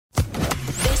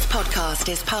podcast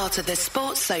is part of the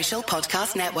Sports Social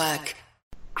Podcast Network.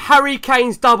 Harry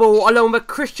Kane's double along with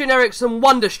Christian Eriksen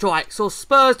wonder strike saw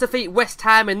Spurs defeat West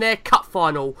Ham in their cup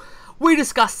final. We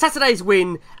discuss Saturday's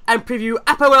win and preview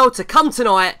APOEL to come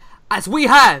tonight as we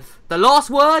have the last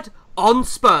word on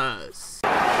Spurs.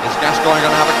 Is Gascoigne going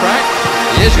to have a crack?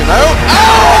 He is, you know.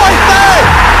 Oh, I say!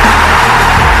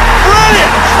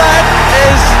 Brilliant! That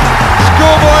is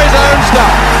schoolboy's own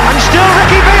stuff. And still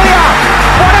Ricky Villa.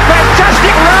 What a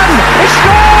fantastic run! He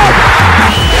scored!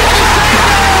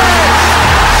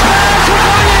 Spurs have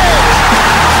won it!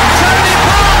 Tony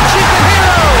Parks is the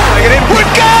hero!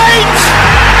 Woodgate!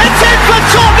 It's in for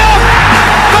Tottenham!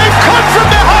 They've come from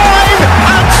behind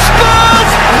and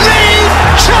Spurs lead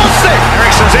Chelsea!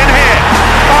 Eriksen's in here.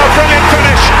 Oh, brilliant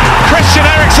finish. Christian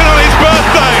Eriksen on his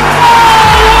birthday.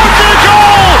 Oh, what a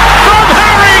goal from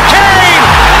Harry Kane!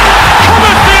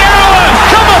 Cometh the hour,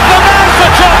 cometh the man for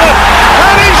Tottenham,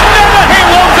 and he's never hit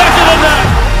one better than that!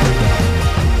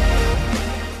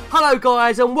 Hello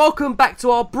guys and welcome back to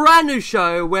our brand new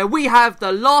show where we have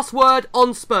the last word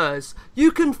on Spurs.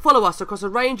 You can follow us across a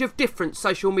range of different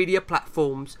social media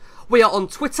platforms. We are on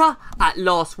Twitter at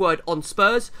Last Word on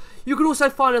Spurs. You can also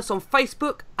find us on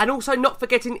Facebook and also not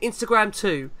forgetting Instagram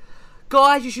too.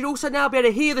 Guys, you should also now be able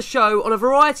to hear the show on a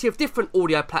variety of different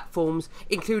audio platforms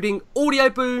including Audio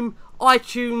Boom,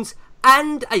 iTunes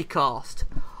and Acast.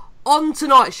 On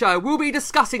tonight's show we'll be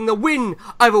discussing the win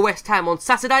over West Ham on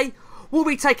Saturday. We'll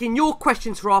be taking your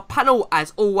questions for our panel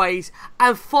as always,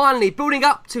 and finally building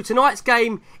up to tonight's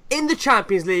game in the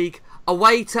Champions League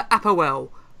away to APOEL.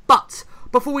 But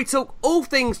before we talk all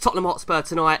things Tottenham Hotspur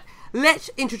tonight, let's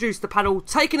introduce the panel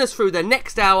taking us through the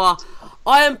next hour.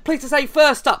 I am pleased to say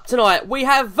first up tonight we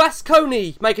have Vas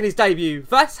Coney making his debut.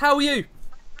 Vas, how are you?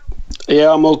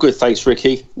 Yeah, I'm all good, thanks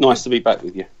Ricky. Nice to be back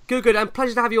with you. Good, and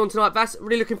pleasure to have you on tonight, Vas.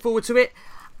 Really looking forward to it.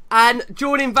 And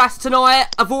joining Vas tonight,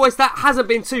 a voice that hasn't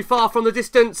been too far from the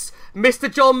distance, Mr.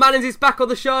 John Mannins is back on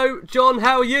the show. John,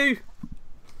 how are you?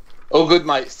 All good,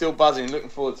 mate. Still buzzing. Looking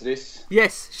forward to this.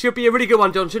 Yes, should be a really good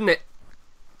one, John, shouldn't it?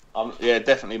 Yeah,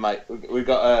 definitely, mate. We've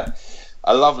got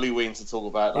a lovely win to talk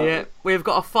about. Yeah, we've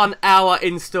got a fun hour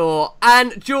in store.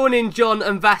 And joining John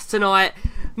and Vas tonight,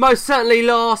 most certainly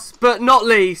last but not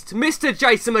least, Mr.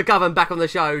 Jason McGovern back on the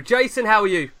show. Jason, how are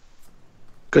you?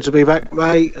 Good to be back,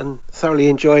 mate, and thoroughly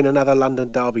enjoying another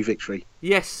London derby victory.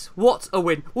 Yes, what a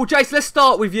win. Well, Jason, let's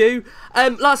start with you.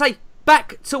 Like I say,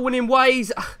 back to winning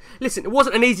ways. Listen, it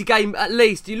wasn't an easy game, at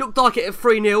least. You looked like it at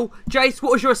 3-0. Jace,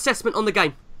 what was your assessment on the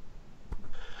game?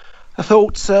 I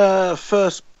thought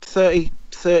first 30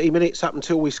 minutes up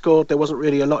until we scored, there wasn't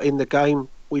really a lot in the game.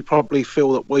 We probably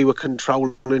feel that we were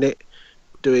controlling it,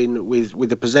 doing with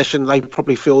the possession. They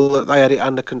probably feel that they had it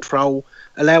under control,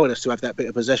 allowing us to have that bit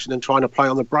of possession and trying to play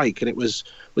on the break. And it was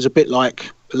a bit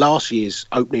like last year's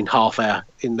opening half hour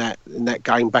in that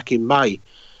game back in May.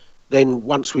 Then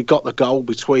once we got the goal,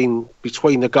 between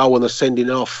the goal and the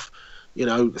sending off,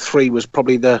 3 was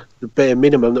probably the bare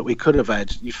minimum that we could have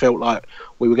had. You felt like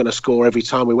we were going to score every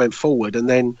time we went forward. And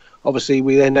then obviously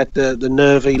we then had the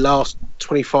nervy last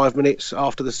 25 minutes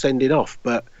after the sending off.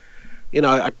 But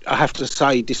I have to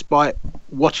say, despite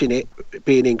watching it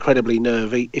being incredibly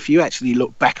nervy, if you actually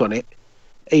look back on it,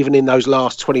 even in those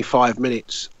last 25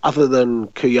 minutes, other than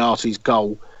Kouyate's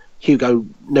goal, Hugo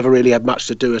never really had much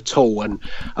to do at all. And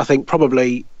I think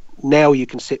probably now you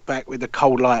can sit back with the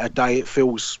cold light of day, it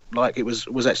feels like it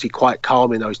was actually quite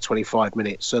calm in those 25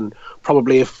 minutes. And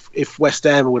probably if West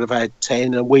Ham would have had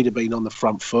 10 and we'd have been on the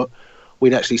front foot,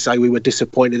 we'd actually say we were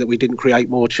disappointed that we didn't create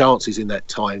more chances in that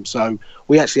time. So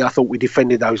I thought we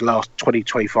defended those last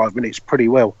 20-25 minutes pretty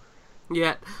well.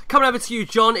 Yeah. Coming over to you,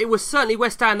 John, it was certainly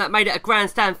West Ham that made it a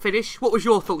grandstand finish. What was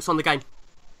your thoughts on the game?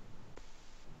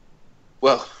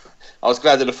 Well, I was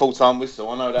glad of the full-time whistle,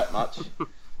 I know that much.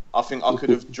 I think I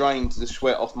could have drained the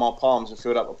sweat off my palms and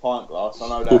filled up a pint glass. I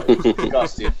know that it was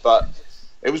disgusting. But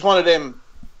it was one of them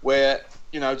where,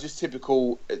 just a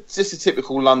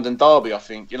typical London derby, I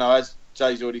think. As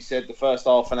Jay's already said, the first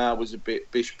half an hour was a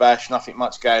bit bish-bash, nothing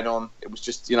much going on. It was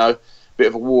just, a bit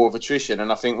of a war of attrition.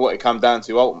 And I think what it came down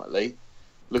to ultimately,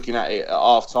 looking at it at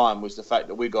half-time, was the fact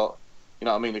that we got,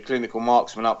 the clinical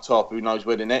marksman up top who knows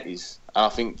where the net is. And I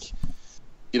think,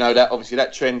 that obviously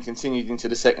that trend continued into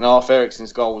the second half.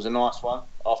 Eriksen's goal was a nice one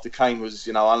after Kane was,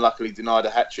 unluckily denied a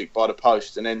hat-trick by the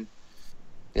post. And then,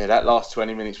 that last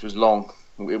 20 minutes was long.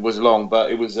 It was long,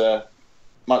 but it was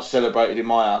much celebrated in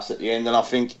my house at the end. And I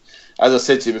think, as I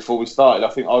said to you before we started, I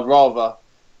think I'd rather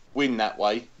win that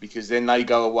way, because then they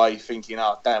go away thinking,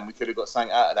 oh, damn, we could have got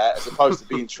something out of that, as opposed to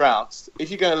being trounced. If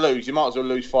you're going to lose, you might as well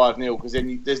lose 5-0, because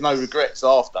then there's no regrets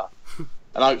after.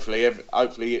 And hopefully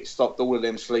it stopped all of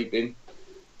them sleeping.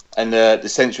 and the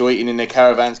central heating in their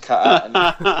caravans cut out, and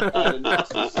a nice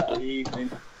Saturday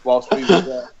evening whilst we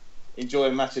were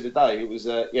enjoying match of the day. It was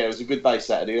it was a good day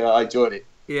Saturday. I enjoyed it.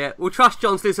 Yeah, we'll trust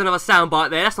John to do another soundbite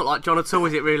there. That's not like John at all,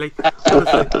 is it, really?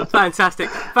 Fantastic.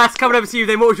 Vass, coming over to you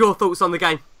then, what was your thoughts on the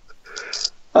game?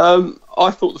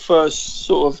 I thought the first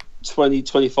sort of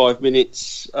 20-25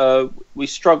 minutes, we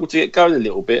struggled to get going a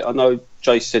little bit. I know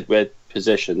Jace said we had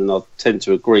possession, and I tend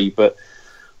to agree, but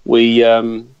we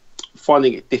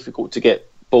finding it difficult to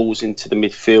get balls into the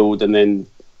midfield, and then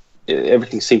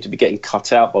everything seemed to be getting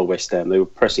cut out by West Ham. They were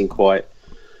pressing quite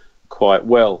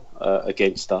well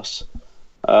against us.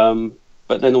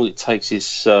 But then all it takes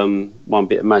is one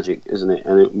bit of magic, isn't it?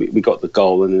 And we got the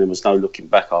goal, and then there was no looking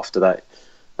back after that.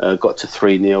 Got to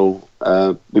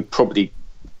 3-0. We probably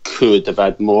could have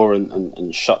had more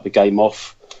and shut the game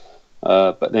off.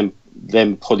 But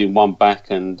then pulling one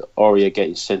back and Aurier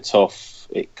getting sent off,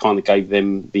 it kind of gave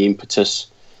them the impetus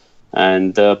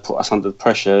and put us under the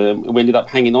pressure. We ended up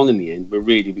hanging on in the end.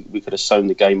 We could have sewn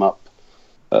the game up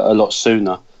a lot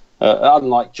sooner.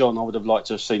 Unlike John, I would have liked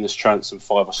to have seen us trounce them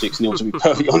 5 or 6-0, to be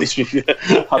perfectly honest with you.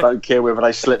 I don't care whether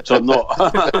they slept or not.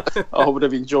 I would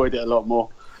have enjoyed it a lot more.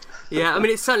 Yeah, I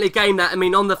mean, it's certainly a game that, I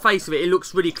mean, on the face of it, it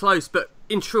looks really close, but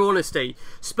in true honesty,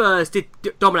 Spurs did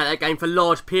dominate that game for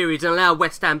large periods and allow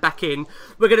West Ham back in.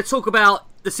 We're going to talk about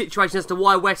the situation as to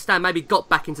why West Ham maybe got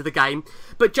back into the game.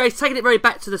 But Jace, taking it very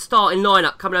back to the starting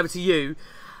lineup, coming over to you.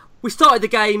 We started the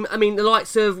game, I mean, the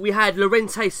likes of, we had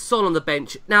Llorente Son on the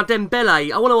bench. Now,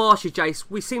 Dembele, I want to ask you, Jace,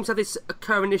 we seem to have this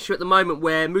occurring issue at the moment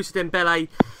where Moussa Dembele,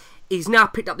 he's now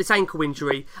picked up this ankle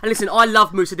injury. And listen, I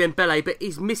love Moussa Dembele, but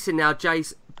he's missing now,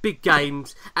 Jace, big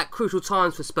games at crucial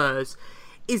times for Spurs.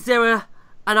 Is there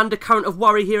an undercurrent of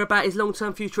worry here about his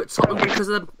long-term future at Tottenham because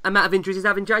of the amount of injuries he's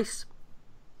having, Jace?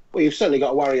 Well, you've certainly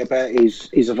got to worry about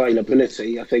his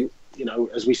availability. I think, you know,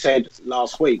 as we said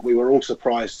last week, we were all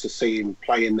surprised to see him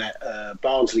play in that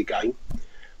Barnsley game.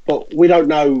 But we don't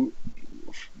know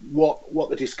what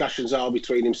the discussions are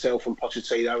between himself and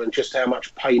Pochettino and just how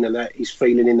much pain and that he's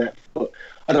feeling in that foot.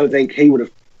 I don't think he would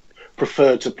have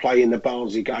preferred to play in the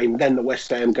Barnsley game than the West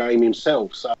Ham game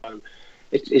himself. So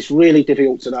it's really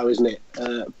difficult to know, isn't it?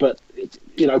 But,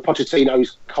 you know,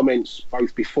 Pochettino's comments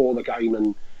both before the game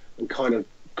and kind of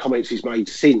comments he's made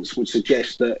since would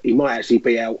suggest that he might actually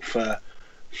be out for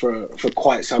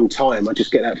quite some time. I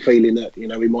just get that feeling that, you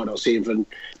know, we might not see him for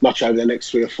much over the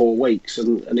next 3 or 4 weeks,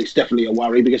 and it's definitely a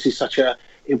worry because he's such an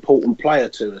important player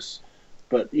to us.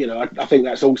 But, you know, I think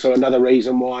that's also another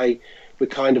reason why we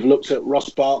kind of looked at Ross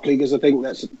Barkley, because I think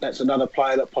that's another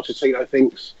player that Pochettino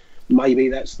thinks maybe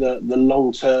that's the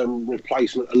long-term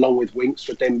replacement along with Winks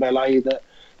for Dembele,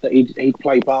 that he'd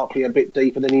play Barkley a bit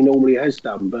deeper than he normally has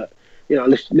done. But, you know,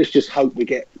 let's just hope we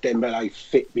get Dembele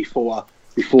fit before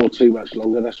too much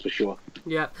longer, that's for sure.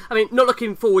 Yeah, I mean, not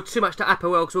looking forward too much to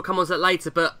Apoel because we'll come on to that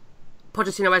later, but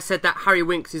Pochettino has said that Harry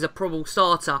Winks is a probable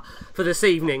starter for this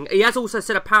evening. He has also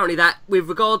said apparently that with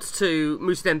regards to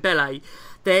Moussa Dembele,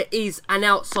 there is an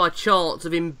outside chance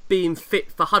of him being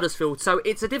fit for Huddersfield. So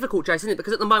it's a difficult chase, isn't it?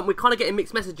 Because at the moment we're kind of getting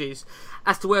mixed messages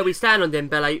as to where we stand on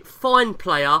Dembele. Fine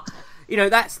player. You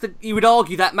know, you would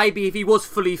argue that maybe if he was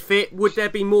fully fit, would there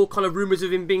be more kind of rumours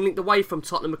of him being linked away from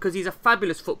Tottenham? Because he's a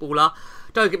fabulous footballer.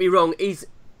 Don't get me wrong, he's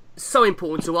so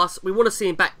important to us. We want to see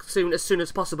him back as soon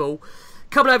as possible.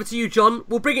 Coming over to you, John.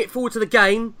 We'll bring it forward to the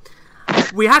game.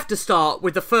 We have to start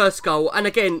with the first goal. And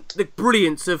again, the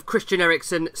brilliance of Christian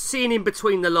Eriksen, seeing him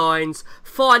between the lines,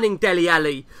 finding Dele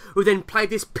Alli, who then played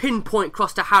this pinpoint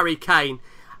cross to Harry Kane.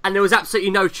 And there was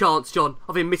absolutely no chance, John,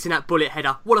 of him missing that bullet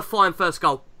header. What a fine first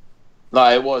goal. No,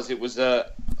 it was.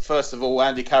 First of all,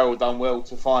 Andy Carroll done well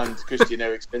to find Christian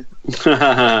Eriksen.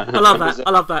 I love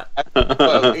that.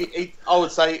 Well, I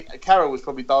would say Carroll was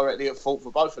probably directly at fault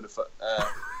for both of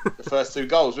the first 2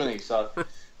 goals, wasn't he? So,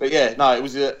 but yeah, no, it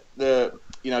was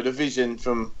the vision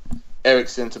from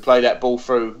Eriksen to play that ball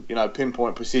through, you know,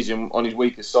 pinpoint precision on his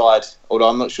weaker side. Although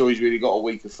I'm not sure he's really got a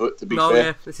weaker foot, to be fair.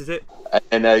 Yeah, this is it.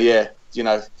 And you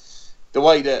know, the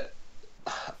way that.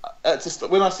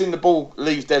 When I seen the ball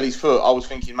leave Dele's foot, I was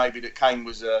thinking maybe that Kane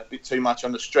was a bit too much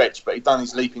on the stretch, but he'd done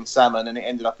his leaping salmon and it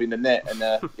ended up in the net. And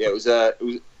it was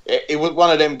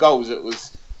one of them goals that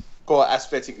was quite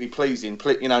aesthetically pleasing.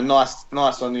 You know, nice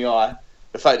on the eye.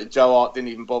 The fact that Joe Hart didn't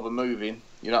even bother moving,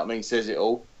 you know what I mean, says it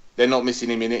all. They're not missing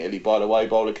him in Italy, by the way,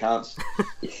 by all accounts.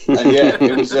 And yeah,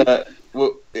 it was.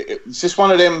 It's just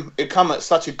one of them. It come at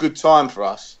such a good time for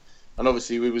us. And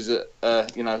obviously we was,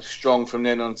 strong from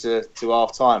then on to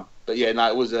half time. But yeah, no,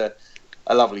 it was a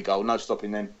lovely goal. No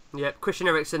stopping them. Yeah, Christian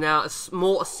Eriksen now has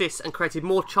more assists and created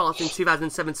more chances in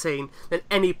 2017 than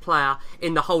any player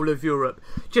in the whole of Europe.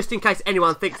 Just in case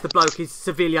anyone thinks the bloke is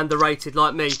severely underrated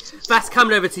like me. That's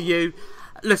coming over to you.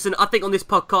 Listen, I think on this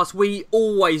podcast we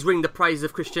always ring the praises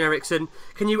of Christian Eriksen.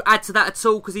 Can you add to that at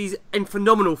all? Because he's in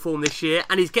phenomenal form this year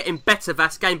and he's getting better,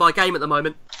 Vas, game by game at the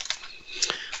moment.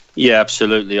 Yeah,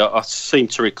 absolutely. I seem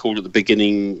to recall at the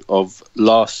beginning of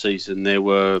last season there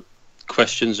were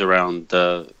questions around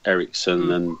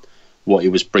Eriksen and what he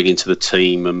was bringing to the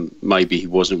team, and maybe he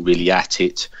wasn't really at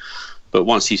it. But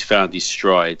once he's found his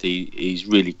stride, he's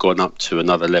really gone up to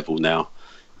another level now.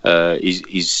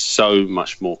 He's so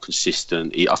much more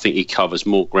consistent. I think he covers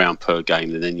more ground per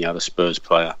game than any other Spurs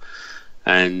player.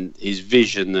 And his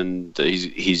vision and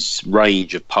his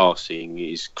range of passing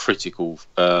is critical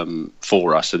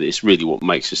for us, and it's really what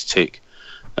makes us tick.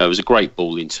 It was a great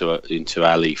ball into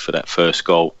Ali for that first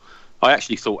goal. I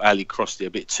actually thought Ali crossed it a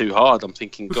bit too hard. I'm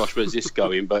thinking, gosh, where's this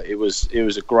going? But it was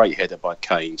a great header by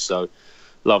Kane. So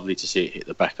lovely to see it hit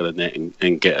the back of the net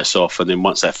and get us off. And then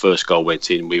once that first goal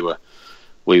went in, we were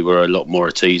a lot more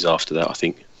at ease after that, I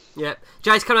think. Yeah.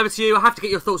 Jace, coming over to you. I have to get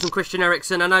your thoughts on Christian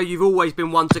Eriksen. I know you've always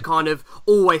been one to kind of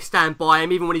always stand by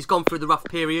him, even when he's gone through the rough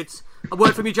periods. A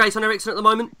word from you, Jace, on Eriksen at the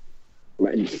moment?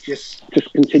 He just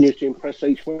continues to impress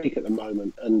each week at the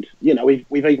moment. And, you know,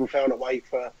 we've even found a way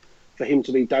for him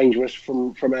to be dangerous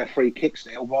from our free kicks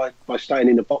now by staying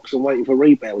in the box and waiting for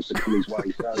rebounds to come his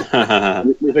way.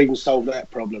 So we've even solved that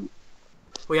problem.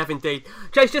 We have indeed.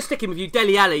 Jace, just sticking with you,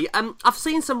 Dele Alli. I've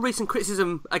seen some recent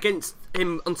criticism against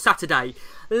him on Saturday.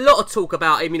 A lot of talk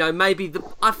about him, you know,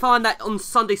 I find that on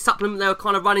Sunday Supplement they were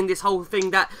kind of running this whole thing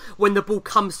that when the ball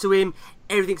comes to him,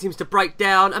 everything seems to break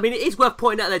down. I mean, it is worth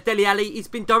pointing out that Dele Alli, he's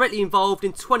been directly involved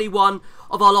in 21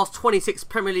 of our last 26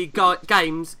 Premier League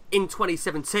games in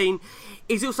 2017.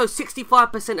 He's also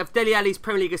 65% of Dele Alli's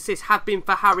Premier League assists have been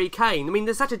for Harry Kane. I mean,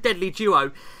 they're such a deadly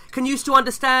duo. Can you still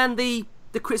understand the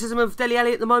criticism of Dele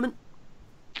Alli at the moment?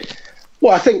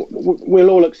 Well, I think we'll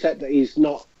all accept that he's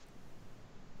not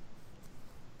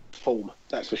form,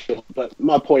 that's for sure. But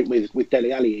my point with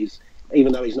Dele Alli is,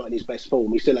 even though he's not in his best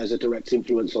form, he still has a direct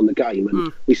influence on the game.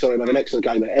 And we saw him have an excellent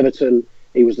game at Everton.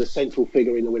 He was the central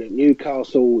figure in the win at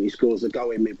Newcastle. He scores a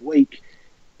goal in midweek.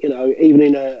 You know, even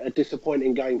in a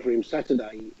disappointing game for him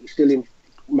Saturday, he still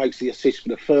makes the assist for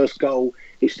the first goal.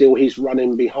 It's still his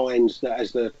running behind that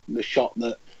has the shot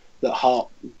that Hart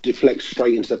deflects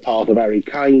straight into the path of Harry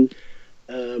Kane.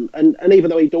 And even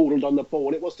though he dawdled on the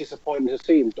ball, it was disappointing to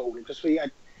see him dawdle, because he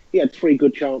had 3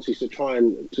 good chances to try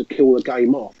and to kill the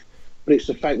game off. But it's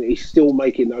the fact that he's still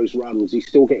making those runs, he's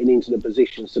still getting into the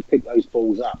positions to pick those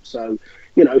balls up. So,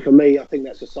 you know, for me, I think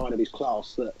that's a sign of his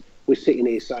class, that we're sitting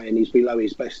here saying he's below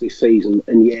his best this season,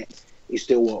 and yet he's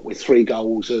still with 3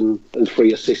 goals and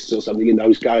 3 assists or something in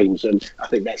those games. And I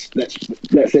think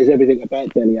that says everything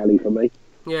about Dele Alli for me.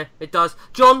 Yeah, it does.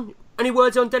 John, any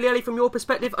words on Dele Alli from your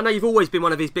perspective? I know you've always been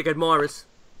one of his big admirers.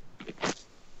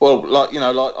 Well,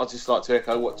 I just like to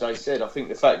echo what Jay said. I think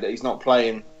the fact that he's not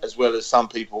playing as well as some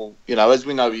people, you know, as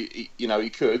we know, he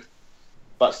could,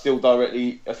 but still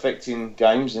directly affecting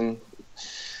games. And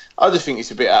I just think it's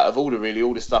a bit out of order, really,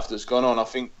 all the stuff that's gone on. I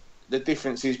think the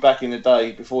difference is, back in the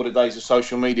day, before the days of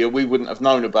social media, we wouldn't have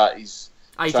known about his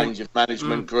change of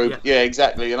management group. Yeah,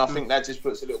 exactly. And I think that just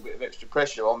puts a little bit of extra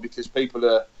pressure on, because people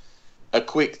are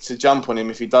quick to jump on him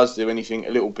if he does do anything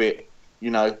a little bit, you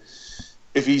know,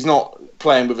 if he's not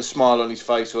playing with a smile on his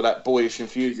face or that boyish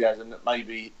enthusiasm that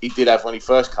maybe he did have when he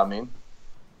first come in.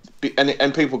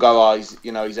 And people go, he's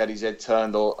had his head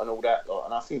turned and all that.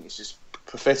 And I think it's just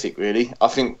pathetic, really. I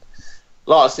think,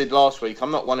 like I said last week,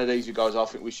 I'm not one of these who goes, I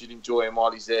think we should enjoy him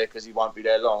while he's there because he won't be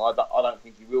there long. I don't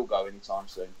think he will go anytime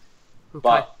soon. Okay.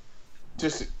 But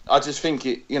I just think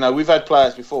we've had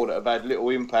players before that have had little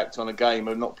impact on a game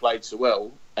and not played so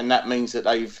well, and that means that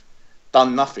they've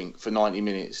done nothing for 90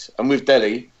 minutes. And with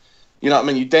Dele, you know what I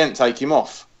mean, you daren't take him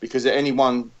off, because at any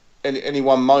one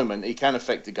moment he can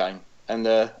affect the game. And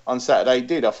on Saturday he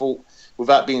did. I thought,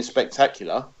 without being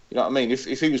spectacular, you know what I mean, if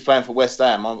he was playing for West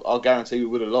Ham, I'll guarantee we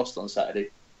would have lost on Saturday.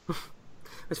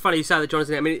 It's funny you say that, John,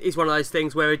 isn't it? I mean, it's one of those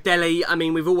things where Dele, I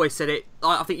mean, we've always said it,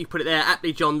 I think you put it there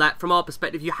aptly, John, that from our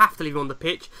perspective, you have to leave him on the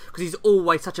pitch, because he's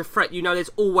always such a threat. You know, there's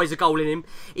always a goal in him.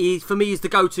 For me, he's the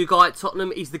go-to guy at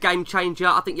Tottenham. He's the game changer.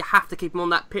 I think you have to keep him on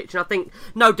that pitch, and I think,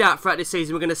 no doubt, throughout this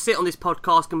season, we're going to sit on this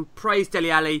podcast and praise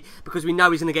Dele Alli, because we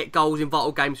know he's going to get goals in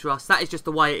vital games for us. That is just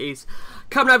the way it is.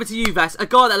 Coming over to you, Vas, a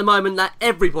guy at the moment that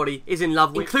everybody is in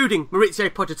love with, including Maurizio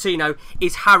Pochettino,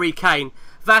 is Harry Kane.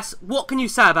 Vas, what can you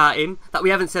say about him that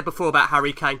we haven't said before about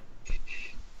Harry Kane?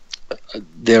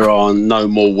 There are no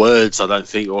more words, I don't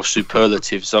think, or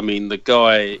superlatives. I mean, the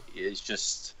guy is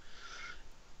just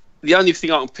the only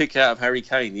thing I can pick out of Harry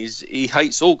Kane is he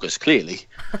hates August, clearly.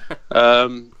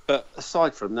 But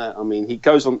aside from that, I mean, he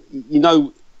goes on,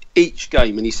 each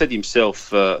game, and he said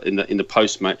himself in the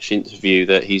post-match interview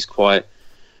that he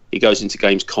goes into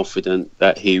games confident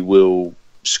that he will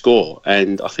score.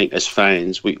 And I think as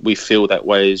fans, we feel that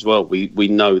way as well. We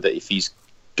know that if he's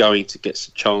going to get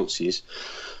some chances,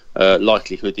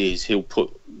 likelihood is he'll put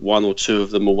one or two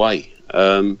of them away.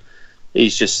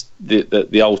 He's just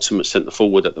the ultimate centre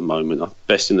forward at the moment,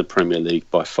 best in the Premier League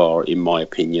by far, in my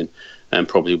opinion, and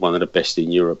probably one of the best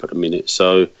in Europe at the minute.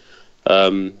 So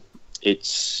there's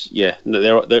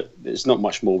not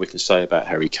much more we can say about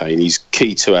Harry Kane. He's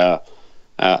key to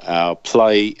our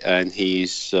play, and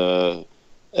he's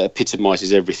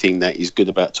epitomises everything that is good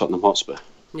about Tottenham Hotspur.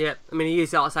 Yeah, I mean, he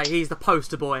is, like I say, he's the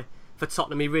poster boy for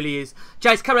Tottenham. He really is.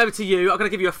 Jace, coming over to you, I'm going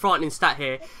to give you a frightening stat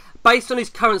here. Based on his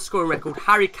current scoring record,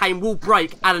 Harry Kane will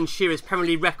break Alan Shearer's Premier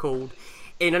League record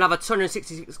in another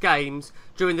 266 games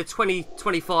during the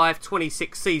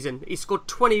 2025-26 season. He scored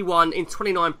 21 in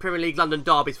 29 Premier League London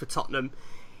derbies for Tottenham.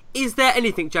 Is there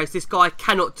anything, Jace, this guy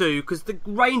cannot do? Because the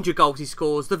range of goals he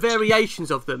scores, the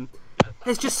variations of them,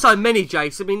 there's just so many,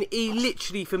 Jace. I mean, he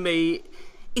literally, for me,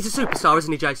 he's a superstar,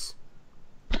 isn't he, Jace?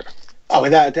 Oh,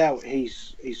 without a doubt,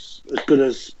 he's as good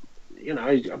as,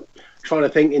 I'm trying to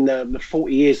think in the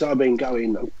 40 years I've been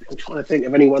going, I'm trying to think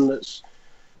of anyone that's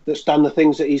done the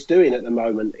things that he's doing at the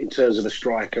moment in terms of a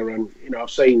striker. And I've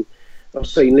seen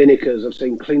Linekers, I've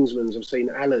seen Klinsmans, I've seen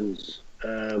Allens,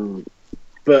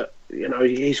 but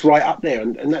he's right up there,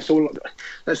 and that's all.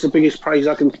 That's the biggest praise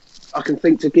I can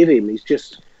think to give him. He's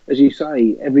just, as you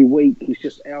say, every week he's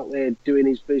just out there doing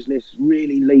his business.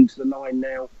 Really leads the line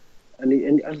now,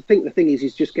 and I think the thing is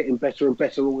he's just getting better and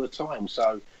better all the time.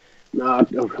 So. No,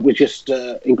 we're just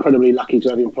incredibly lucky to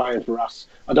have him playing for us.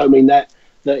 I don't mean that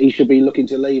he should be looking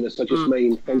to leave us. I just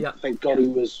mean thank God he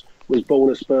was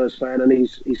born a Spurs fan, and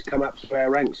he's come up to our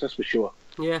ranks, that's for sure.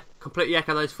 Yeah, completely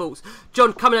echo those thoughts.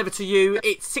 John, coming over to you,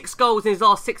 it's 6 goals in his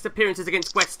last 6 appearances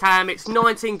against West Ham. It's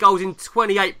 19 goals in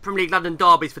 28 Premier League London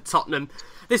derbies for Tottenham.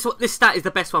 This stat is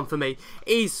the best one for me.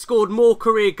 He's scored more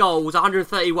career goals,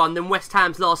 131, than West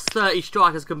Ham's last 30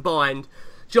 strikers combined.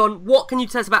 John, what can you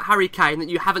tell us about Harry Kane that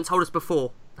you haven't told us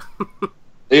before?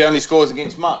 He only scores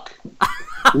against muck.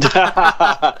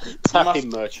 Tapping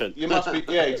merchant. You must be,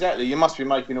 yeah, exactly. You must be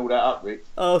making all that up, Rick.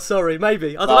 Oh, sorry,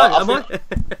 maybe. I don't know.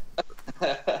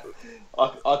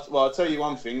 I'll tell you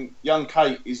one thing. Young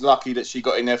Kate is lucky that she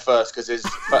got in there first, because there's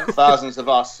thousands of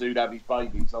us who'd have his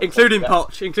babies. Including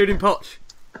Poch.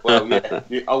 Well,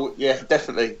 yeah,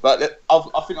 definitely. But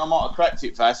I think I might have cracked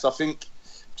it, Vass. I think.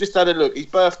 Just had a look. His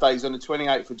birthday's on the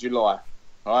 28th of July,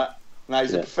 right? Now,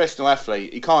 he's a professional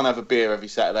athlete. He can't have a beer every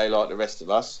Saturday like the rest of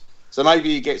us. So maybe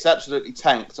he gets absolutely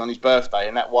tanked on his birthday,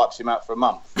 and that wipes him out for a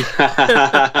month.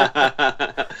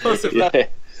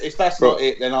 If that's not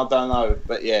it, then I don't know.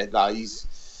 But yeah, no, he's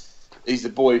the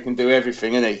boy who can do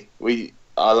everything, isn't he?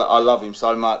 I love him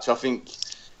so much. I think,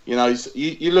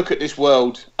 you look at this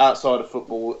world outside of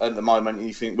football at the moment, and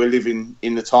you think we're living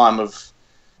in the time of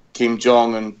Kim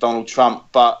Jong and Donald Trump,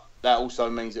 but that also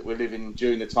means that we're living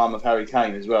during the time of Harry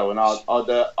Kane as well. And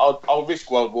I'll risk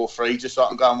World War III just so I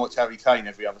can go and watch Harry Kane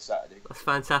every other Saturday. That's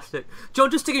fantastic, John.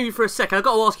 Just to give you for a second, I've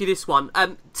got to ask you this one.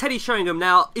 Teddy Sheringham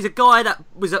now is a guy that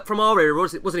was from our era,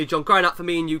 wasn't he, John? Growing up for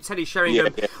me and you, Teddy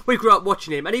Sheringham, we grew up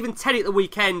watching him, and even Teddy at the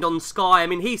weekend on Sky. I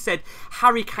mean, he said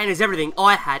Harry Kane is everything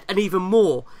I had and even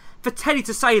more. For Teddy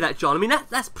to say that, John, I mean,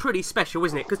 that's pretty special,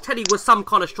 isn't it? Because Teddy was some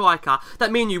kind of striker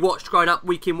that me and you watched growing up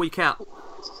week in, week out.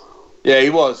 Yeah,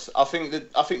 he was. I think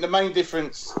the main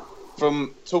difference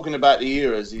from talking about the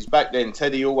eras is back then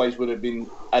Teddy always would have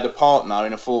had a partner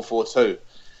in a 4-4-2.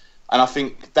 And I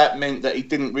think that meant that he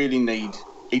didn't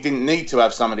need to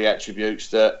have some of the attributes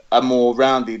that a more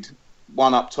rounded,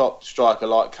 one up top striker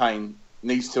like Kane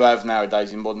needs to have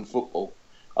nowadays in modern football.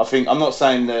 I'm not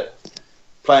saying that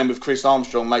playing with Chris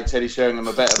Armstrong made Teddy Sheringham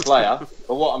a better player,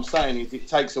 but what I'm saying is it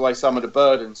takes away some of the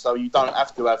burden, so you don't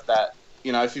have to have that.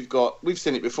 If we've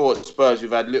seen it before at Spurs, we've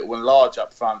had little and large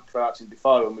up front, Crouch and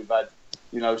Defoe, and we've had,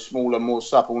 smaller, more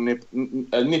supple,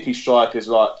 nippy strikers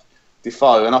like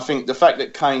Defoe. And I think the fact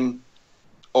that Kane,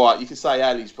 all right, you could say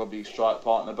Ali's probably a strike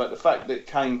partner, but the fact that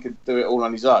Kane could do it all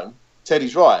on his own,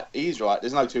 Teddy's right. He's right.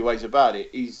 There's no two ways about it.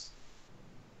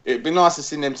 It'd be nice to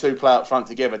see them two play up front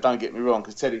together, don't get me wrong,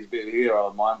 because Teddy's a bit of a hero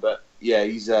of mine. But yeah,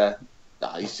 he's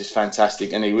just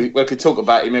fantastic. And we could talk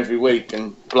about him every week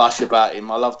and blush about him.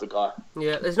 I love the guy.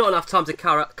 Yeah, there's not enough time to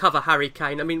cover Harry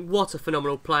Kane. I mean, what a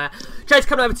phenomenal player. James,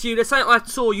 coming over to you, there's something I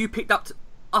saw you picked up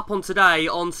on today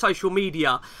on social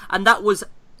media, and that was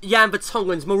Jan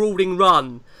Vertonghen's marauding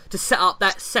run to set up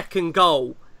that second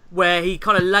goal. where he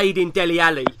kind of laid in Dele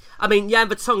Alli. I mean, Jan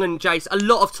Vertonghen, Jace, a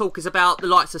lot of talk is about the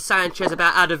likes of Sanchez,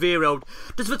 about Alderweireld.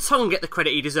 Does Vertonghen get the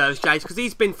credit he deserves, Jace? Because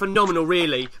he's been phenomenal,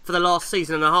 really, for the last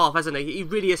season and a half, hasn't he? He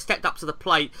really has stepped up to the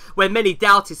plate, where many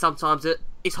doubted sometimes that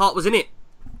his heart was in it.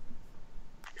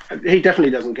 He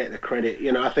definitely doesn't get the credit.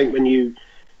 You know, I think when you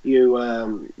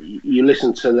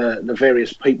listen to the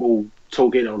various people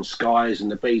talking on Skies and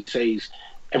the BTs,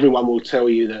 everyone will tell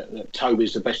you that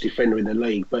Toby's the best defender in the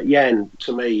league. But Jan,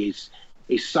 to me,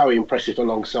 is so impressive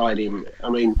alongside him. I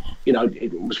mean, you know,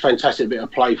 it was a fantastic bit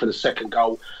of play for the second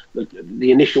goal.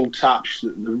 The initial touch,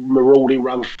 the marauding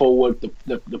run forward,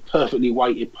 the perfectly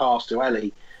weighted pass to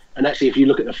Ali. And actually, if you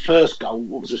look at the first goal,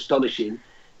 what was astonishing,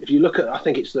 if you look at, I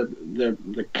think it's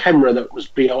the camera that was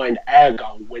behind our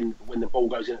goal when the ball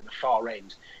goes in at the far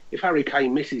end. If Harry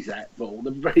Kane misses that ball,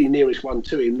 the very nearest one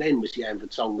to him then was Jan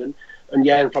Vertonghen. And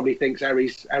Jan probably thinks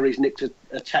Harry's nicked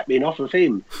a tap in off of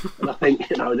him. And I think,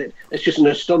 you know, it's just an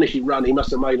astonishing run he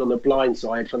must have made on the blind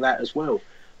side for that as well.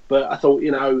 But I thought,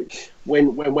 you know,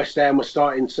 when West Ham was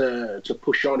starting to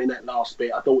push on in that last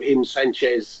bit, I thought him,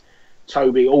 Sanchez,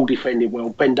 Toby all defended well,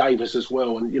 Ben Davies as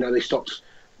well. And, you know,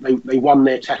 they won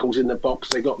their tackles in the box,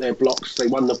 they got their blocks, they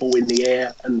won the ball in the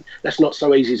air. And that's not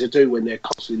so easy to do when they're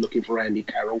constantly looking for Andy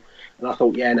Carroll. And I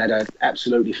thought Jan had an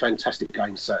absolutely fantastic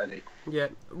game Saturday. Yeah,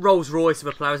 Rolls Royce of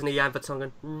a player, isn't he, Jan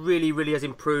Vertonghen? Really, really has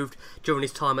improved during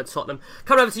his time at Tottenham.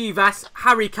 Coming over to you, Vass.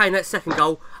 Harry Kane, that second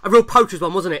goal, a real poacher's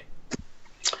one, wasn't it?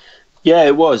 Yeah,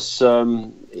 it was.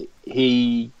 That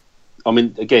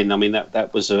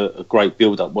was a great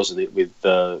build-up, wasn't it, with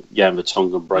Jan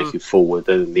Vertonghen breaking forward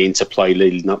and the interplay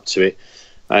leading up to it.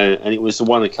 And it was the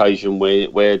one occasion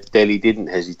where Dele didn't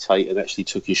hesitate and actually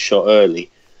took his shot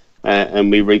early. And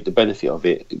we reaped the benefit of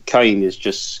it. Kane has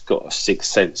just got a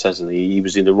sixth sense, hasn't he? He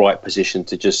was in the right position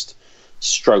to just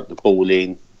stroke the ball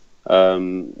in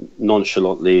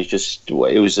nonchalantly.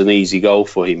 It was an easy goal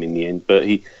for him in the end. But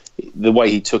the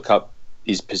way he took up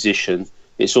his position,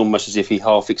 it's almost as if he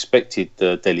half expected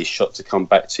Dele's shot to come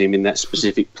back to him in that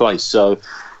specific place. So,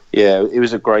 yeah, it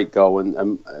was a great goal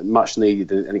and much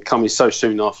needed. And it coming so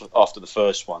soon after the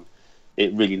first one,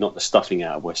 it really knocked the stuffing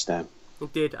out of West Ham.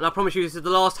 It did, and I promise you this is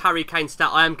the last Harry Kane stat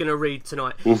I am going to read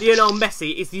tonight. Lionel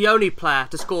Messi is the only player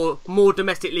to score more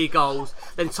domestic league goals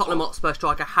than Tottenham Hotspur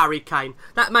striker Harry Kane.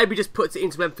 That maybe just puts it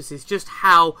into emphasis just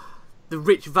how the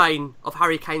rich vein of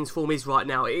Harry Kane's form is right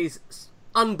now. It is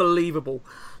unbelievable.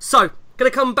 So,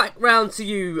 going to come back round to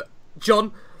you,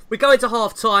 John. We go into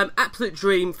half-time, absolute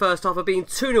dream first half of being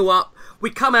 2-0 up.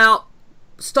 We come out,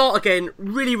 start again,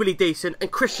 really, really decent,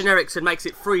 and Christian Eriksen makes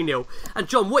it 3-0. And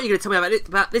John, what are you going to tell me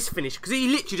about this finish? Because he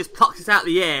literally just plucks it out of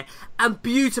the air and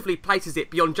beautifully places it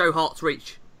beyond Joe Hart's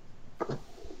reach.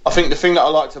 I think the thing that I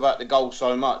liked about the goal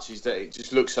so much is that it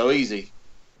just looks so easy.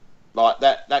 Like,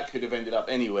 that could have ended up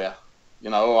anywhere.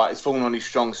 You know, all right, it's fallen on his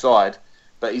strong side,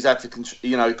 but he's had to,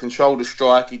 control the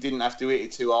strike. He didn't have to hit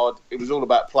it too hard. It was all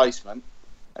about placement.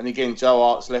 And again, Joe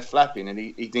Hart's left flapping, and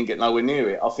he didn't get nowhere near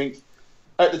it. I think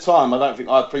at the time, I don't think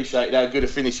I appreciated how good a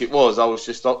finish it was. I was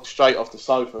just straight off the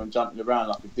sofa and jumping around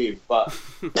like a div. But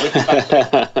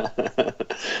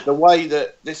the way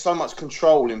that there's so much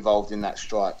control involved in that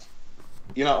strike,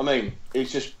 you know what I mean?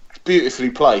 It's just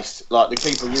beautifully placed. Like, the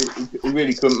keeper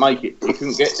really couldn't make it. He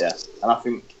couldn't get there. And I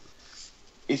think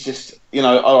it's just,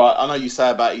 all right, I know you say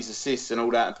about his assists and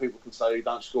all that, and people can say he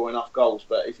don't score enough goals,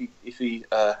 but if he he's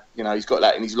got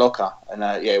that in his locker, and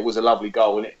it was a lovely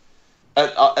goal, and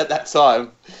at that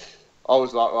time, I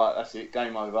was like, right, that's it,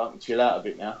 game over. I can chill out a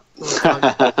bit now.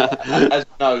 As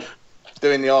you know,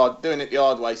 doing it the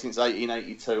hard way since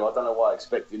 1882. I don't know why I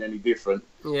expected any different.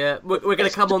 Yeah, we're going to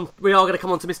come on. We are going to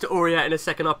come on to Mr. Aurier in a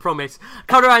second, I promise.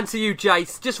 Coming around to you,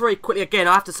 Jace. Just very quickly, again,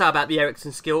 I have to say about the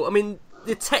Eriksen skill. I mean,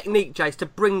 the technique, Jace, to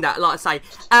bring that, like I say,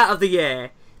 out of the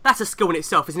air. That's a skill in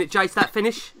itself, isn't it, Jace? That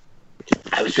finish.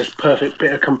 It was just perfect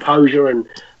bit of composure, and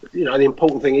the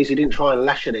important thing is he didn't try and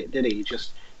lash at it, did he? He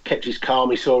just kept his calm.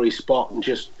 He saw his spot and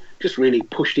just really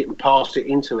pushed it and passed it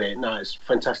into it. No, it's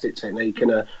fantastic technique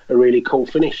and a really cool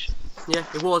finish. Yeah,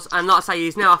 it was. And like I say,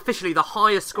 he's now officially the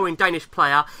highest scoring Danish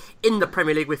player in the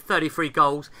Premier League with 33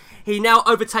 goals. He now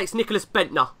overtakes Nicholas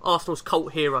Bentner, Arsenal's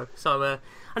cult hero. So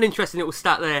an interesting little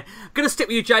stat there. Going to stick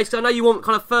with you, Jace, because I know you want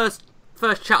kind of first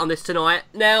chat on this tonight.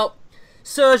 Now,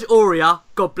 Serge Aurier,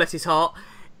 God bless his heart,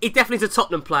 he definitely is a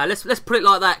Tottenham player. Let's put it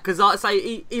like that, because like I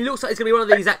say, he looks like he's going to be one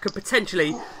of these that could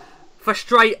potentially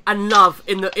frustrate and love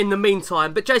in the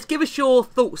meantime. But Jace, give us your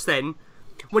thoughts then.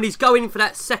 When he's going for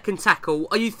that second tackle,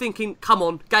 are you thinking, come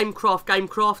on, gamecraft,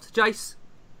 Jace?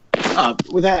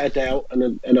 Without a doubt,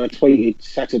 and I tweeted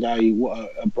Saturday,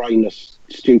 what a brainless,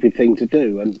 stupid thing to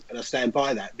do, and I stand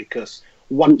by that, because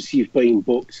once you've been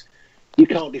booked, you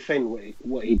can't defend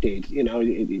what he did. You know,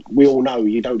 we all know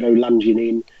you don't go lunging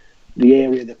in the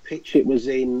area of the pitch it was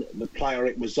in, the player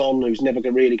it was on, who's never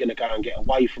really going to go and get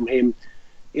away from him.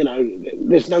 You know,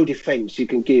 there's no defence you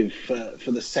can give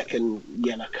for the second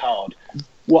yellow card.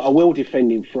 What I will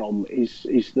defend him from is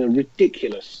the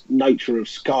ridiculous nature of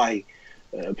Sky,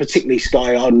 particularly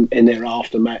Sky in their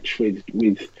aftermatch with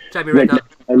Jamie Redknapp.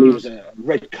 And there was a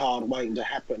red card waiting to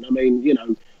happen. I mean, you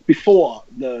know, before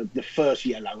the first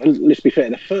yellow, and let's be fair,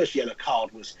 the first yellow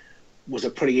card was a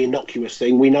pretty innocuous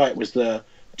thing. We know it was the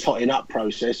totting up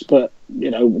process, but you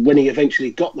know, when he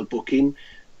eventually got the booking,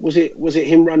 was it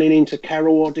him running into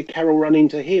Carroll, or did Carroll run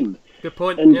into him? Good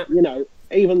point. And yep. you know,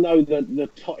 even though the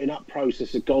totting up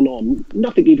process had gone on,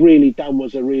 nothing he'd really done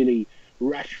was a really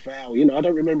rash foul. You know, I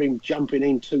don't remember him jumping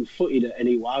in 2-footed at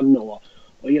anyone, or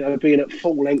you know, being at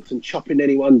full length and chopping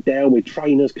anyone down with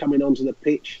trainers coming onto the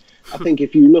pitch. I think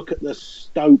if you look at the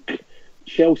Stoke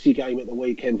Chelsea game at the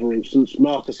weekend, for instance,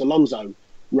 Marcus Alonso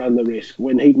ran the risk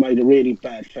when he'd made a really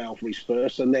bad foul for his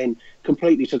first and then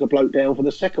completely took a bloke down for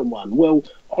the second one. Well,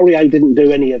 Aurier didn't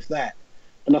do any of that.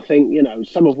 And I think, you know,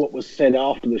 some of what was said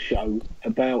after the show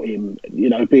about him, you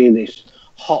know, being this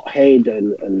hothead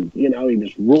and you know, he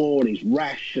was raw and he's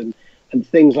rash and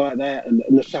things like that, and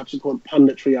the subsequent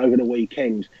punditry over the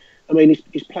weekend. I mean,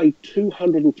 he's played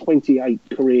 228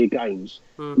 career games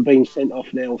and been sent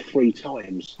off now 3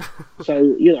 times.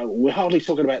 So, you know, we're hardly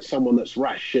talking about someone that's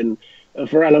rash. And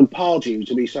for Alan Pardew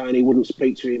to be saying he wouldn't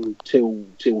speak to him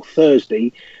till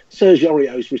Thursday, Serge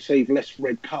Aurier's received less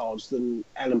red cards than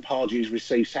Alan Pardew's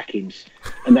received sackings.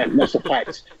 And that's a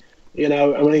fact. You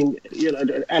know, I mean, you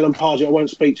know, Alan Pardew, I won't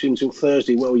speak to him till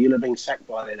Thursday. Well, you'll have been sacked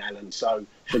by then, Alan, so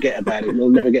forget about it. You'll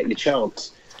never get your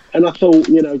chance. And I thought,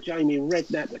 you know, Jamie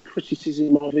Redknapp, the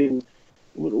criticism of him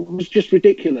was just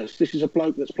ridiculous. This is a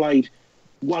bloke that's played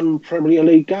 1 Premier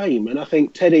League game. And I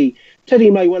think Teddy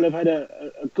may well have had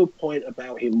a good point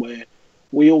about him, where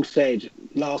we all said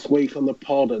last week on the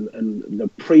pod and the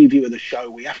preview of the show,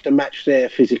 we have to match their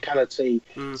physicality.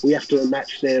 We have to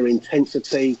match their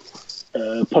intensity.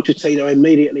 Pochettino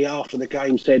immediately after the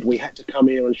game said we had to come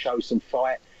here and show some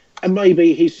fight. And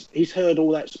maybe he's heard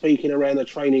all that speaking around the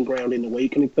training ground in the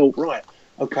week, and he thought, right,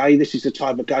 okay, this is the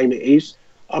type of game it is.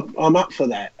 I'm up for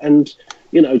that. And,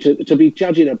 you know, to be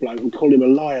judging a bloke and call him a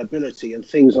liability and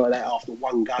things like that after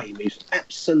 1 game is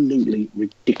absolutely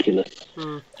ridiculous.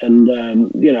 And,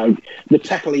 you know, the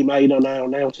tackle he made on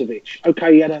Arnautovic,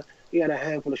 okay, he had a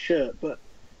handful of shirt, but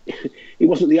he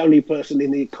wasn't the only person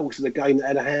in the course of the game that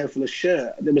had a handful of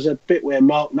shirt. There was a bit where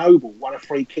Mark Noble won a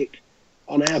free kick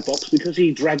on our box because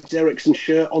he dragged Eriksen's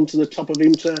shirt onto the top of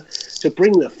him to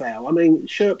bring the foul. I mean,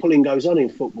 shirt pulling goes on in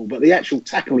football, but the actual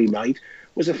tackle he made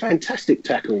was a fantastic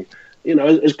tackle. You know,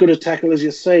 as good a tackle as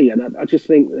you see. And I just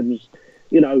think that,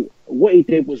 you know, what he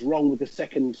did was wrong with the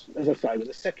second, as I say, with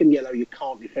the second yellow, you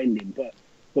can't defend him. But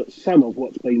some of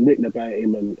what's been written about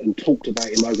him and talked about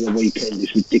him over the weekend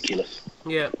is ridiculous.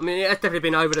 Yeah, I mean, it's definitely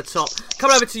been over the top.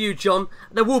 Coming over to you, John,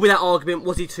 there will be that argument,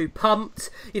 was he too pumped?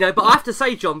 You know, but I have to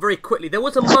say, John, very quickly, there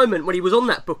was a moment when he was on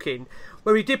that booking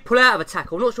where he did pull out of a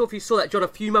tackle. I'm not sure if you saw that, John, a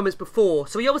few moments before.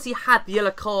 So he obviously had the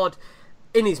yellow card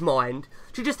in his mind.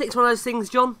 Do you just think it's one of those things,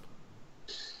 John?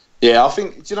 Yeah, I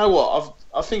think, do you know what?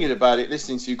 I've thinking about it,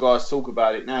 listening to you guys talk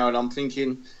about it now, and I'm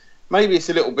thinking maybe it's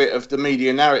a little bit of the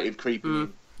media narrative creeping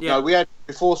in. Yeah. You know, we had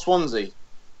before Swansea,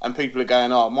 and people are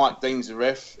going, oh, Mike Dean's the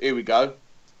ref, here we go.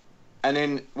 And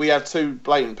then we have 2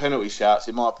 blatant penalty shouts,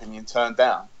 in my opinion, turned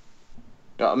down.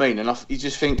 You know what I mean? And you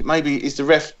just think, maybe is the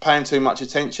ref paying too much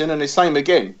attention? And the same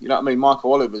again, you know what I mean?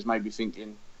 Michael Oliver's maybe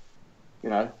thinking, you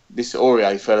know, this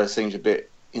Aurier fella seems a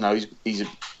bit, you know, he's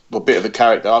a bit of a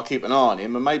character. I'll keep an eye on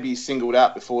him. And maybe he's singled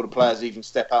out before the players even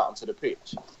step out onto the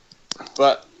pitch.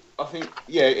 But I think,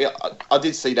 yeah, I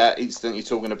did see that incident you're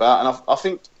talking about. And I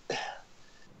think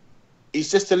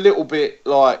he's just a little bit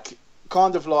like,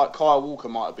 kind of like Kyle Walker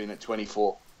might have been at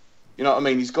 24. You know what I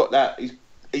mean? He's got that.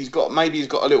 He's got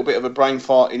a little bit of a brain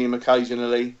fart in him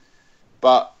occasionally.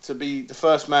 But to be the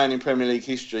first man in Premier League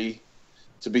history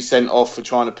to be sent off for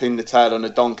trying to pin the tail on a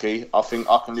donkey, I think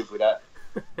I can live with that.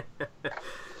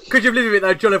 Could you live with it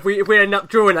though, John? If we end up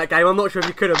drawing that game, I'm not sure if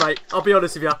you could have, mate. I'll be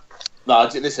honest with you. No,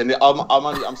 listen.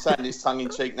 I'm saying this tongue in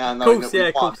cheek now, knowing that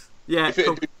we won. Yeah, if it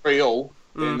had been 3-3,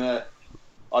 then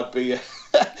I'd be.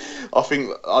 I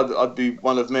think I'd be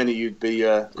one of many. You'd be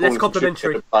less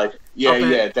complimentary.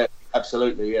 Yeah,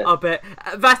 absolutely. Yeah. I bet.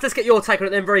 Vas, let's get your take on it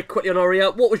then very quickly on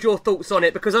Aurier. What was your thoughts on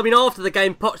it? Because I mean, after the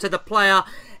game, Poch said the player,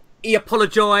 he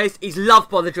apologised. He's loved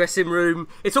by the dressing room.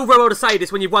 It's all very well to say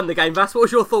this when you've won the game, Vas. What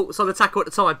was your thoughts on the tackle at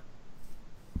the time?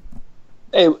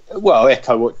 Well,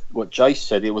 echo what Jace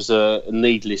said. It was a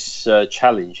needless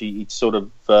challenge. He'd sort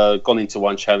of gone into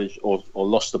one challenge or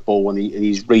lost the ball, and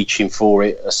he's reaching for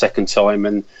it a second time,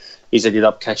 and he's ended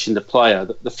up catching the player.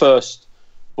 The first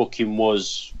booking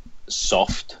was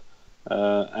soft,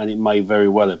 and it may very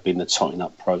well have been the tightening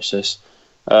up process.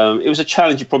 It was a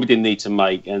challenge you probably didn't need to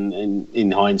make, and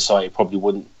in hindsight, it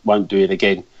probably won't do it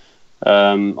again.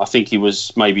 I think he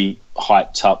was maybe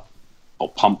hyped up or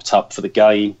pumped up for the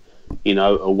game.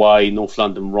 Away, North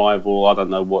London rival. I don't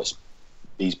know what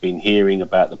he's been hearing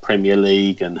about the Premier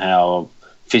League and how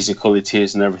physical it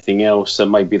is and everything else. So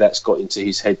maybe that's got into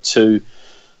his head too.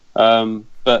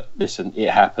 But listen, it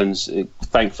happens.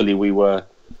 Thankfully, we were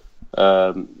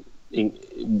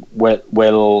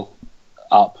well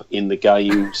up in the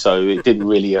game, so it didn't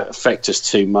really affect us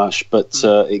too much. But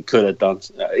it could have done.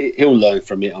 He'll learn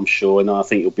from it, I'm sure, and I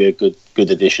think it'll be a good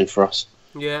addition for us.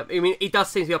 Yeah, I mean, he does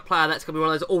seem to be a player that's going to be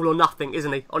one of those all or nothing,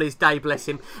 isn't he, on his day, bless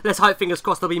him. Let's hope, fingers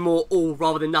crossed, there'll be more all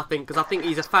rather than nothing, because I think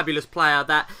he's a fabulous player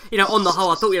that, on the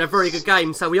whole, I thought he had a very good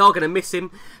game, so we are going to miss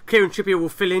him. Kieran Trippier will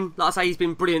fill in. Like I say, he's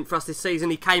been brilliant for us this season.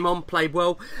 He came on, played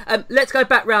well. Let's go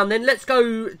back round then. Let's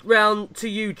go round to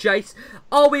you, Jace.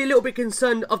 Are we a little bit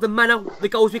concerned of the manner, the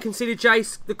goals we conceded,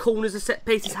 Jace, the corners, the set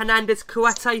pieces, Hernandez,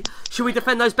 Kouyaté? Should we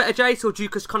defend those better, Jace, or do you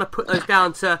just kind of put those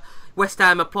down to West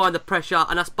Ham applying the pressure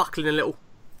and us buckling a little?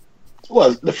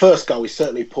 Well, the first goal is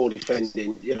certainly poor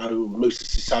defending. Moussa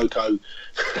Sissoko,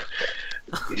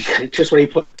 just when he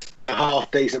put a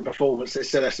half-decent performance, there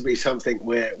still has to be something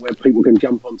where people can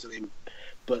jump onto him.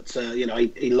 But,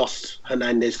 he lost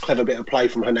Hernandez. Clever bit of play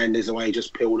from Hernandez away, he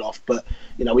just peeled off. But,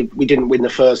 we didn't win the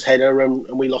first header and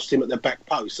we lost him at the back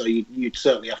post. So you'd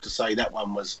certainly have to say that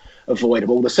one was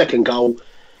avoidable. The second goal,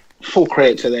 full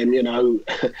credit to them.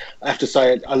 I have to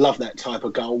say I love that type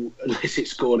of goal, unless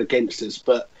it's scored against us.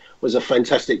 But was a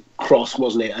fantastic cross,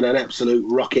 wasn't it? And an absolute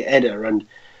rocket header. And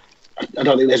I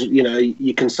don't think there's,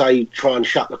 you can say try and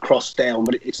shut the cross down,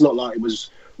 but it's not like it was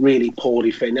really poor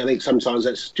defending. I think sometimes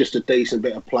that's just a decent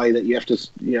bit of play that you have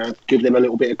to, give them a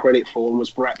little bit of credit for, and was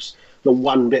perhaps the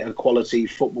one bit of quality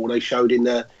football they showed in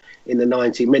the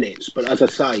 90 minutes. But as I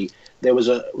say, there was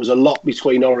a lot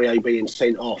between Aurier being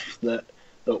sent off that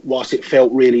whilst it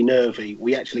felt really nervy,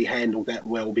 we actually handled that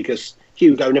well, because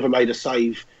Hugo never made a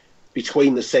save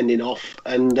between the sending off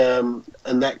and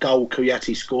that goal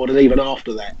Kouyaté scored, and even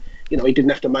after that, he didn't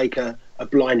have to make a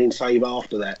blinding save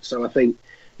after that. So I think,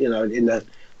 in the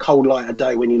cold light of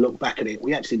day, when you look back at it,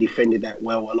 we actually defended that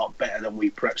well, a lot better than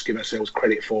we perhaps give ourselves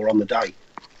credit for on the day.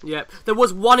 Yeah, there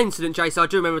was one incident, Jason, I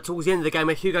do remember towards the end of the game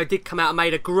where Hugo did come out and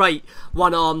made a great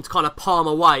one-armed kind of palm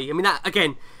away. I mean, that,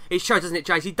 again, it shows, doesn't it,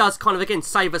 Jace? He does kind of, again,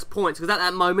 save us points, because at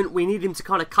that moment we need him to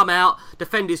kind of come out,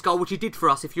 defend his goal, which he did for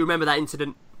us, if you remember that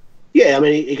incident. Yeah, I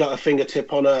mean, he got a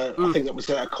fingertip on I think that was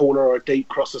a corner or a deep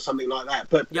cross or something like that.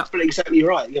 But exactly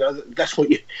right. That's what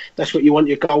you want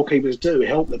your goalkeepers to do,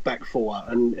 help the back four.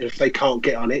 And if they can't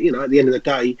get on it, at the end of the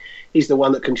day, he's the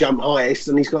one that can jump highest,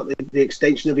 and he's got the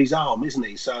extension of his arm, isn't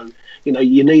he? So,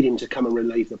 you need him to come and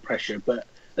relieve the pressure. But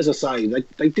as I say,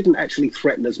 they didn't actually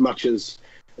threaten as much as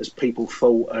people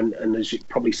thought, and as it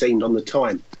probably seemed on the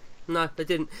time. No, they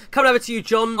didn't. Coming over to you,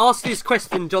 John. Ask this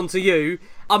question, John, to you.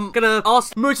 I'm going to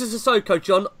ask Moussa Sissoko,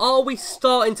 John, are we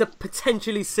starting to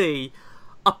potentially see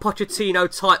a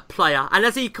Pochettino-type player? And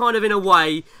has he kind of, in a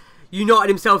way, united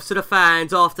himself to the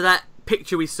fans after that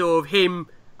picture we saw of him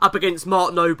up against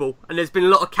Mark Noble? And there's been a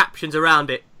lot of captions around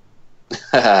it.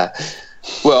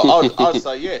 Well, I'd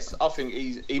say yes. I think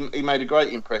he made a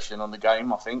great impression on the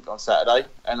game, I think, on Saturday.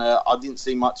 And I didn't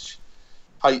see much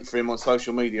hate for him on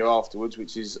social media afterwards,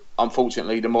 which is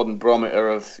unfortunately the modern barometer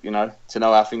of, to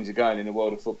know how things are going in the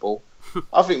world of football.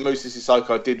 I think Moussa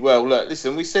Sissoko did well. Look,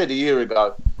 listen, we said a year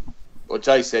ago, or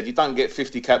Jay said, you don't get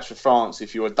 50 caps for France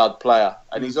if you're a dud player.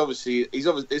 And there's obviously a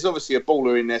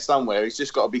baller in there somewhere. He's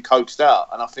just got to be coaxed out.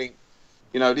 And I think,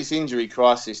 this injury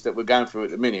crisis that we're going through at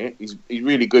the minute is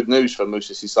really good news for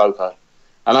Moussa Sissoko.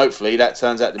 And hopefully that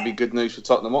turns out to be good news for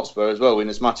Tottenham Hotspur as well, in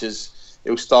as much as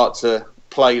he'll start to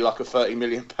play like a £30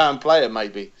 million player,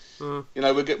 maybe. We're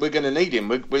going to need him.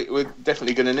 We're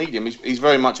definitely going to need him. He's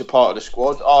very much a part of the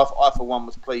squad. I for one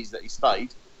was pleased that he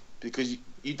stayed, because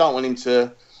you don't want him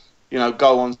to,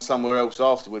 go on somewhere else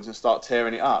afterwards and start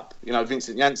tearing it up.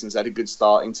 Vincent Janssen's had a good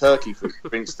start in Turkey, for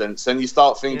instance, and you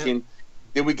start thinking,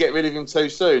 did we get rid of him too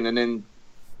soon? And then,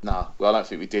 no, well, I don't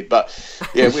think we did. But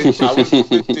yeah, with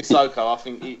Sissoko, I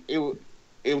think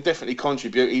he'll definitely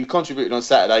contribute. He contributed on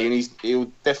Saturday, and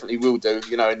he'll definitely will do,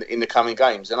 in the coming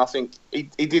games. And I think he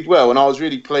did well. And I was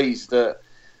really pleased that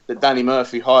Danny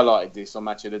Murphy highlighted this on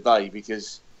Match of the Day,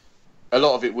 because a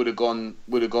lot of it would have gone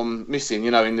missing.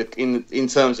 In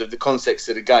terms of the context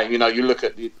of the game. You look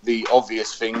at the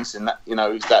obvious things, and that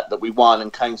is that we won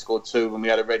and Kane scored 2 and we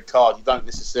had a red card. You don't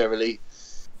necessarily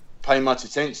pay much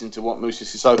attention to what Moussa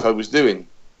Sissoko was doing.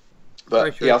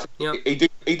 But I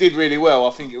think he did really well.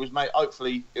 I think it was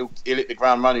hopefully he'll hit the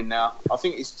ground running now. I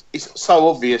think it's so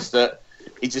obvious that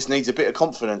he just needs a bit of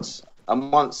confidence,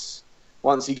 and once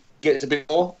he gets a bit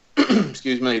more,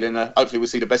 excuse me, then hopefully we'll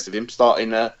see the best of him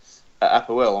starting at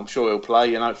Apoel. I'm sure he'll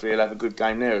play, and hopefully he'll have a good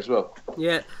game there as well.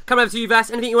 Yeah, coming over to you,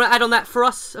 Vas. Anything you want to add on that for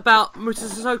us about Moussa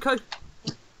Sissoko?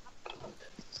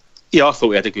 Yeah, I thought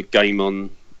we had a good game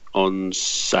on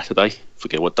Saturday.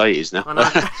 Forget what day it is now. I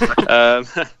know.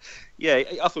 Yeah,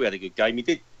 I thought we had a good game.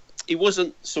 It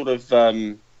wasn't sort of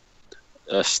a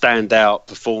standout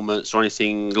performance or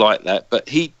anything like that, but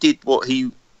he did what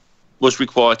he was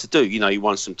required to do. He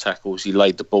won some tackles, he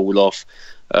laid the ball off.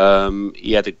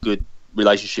 He had a good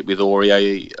relationship with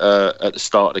Aurier at the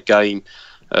start of the game.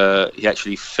 He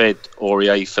actually fed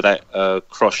Aurier for that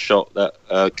cross shot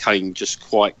that Kane just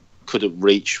quite couldn't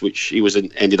reach, which he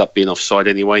ended up being offside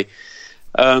anyway.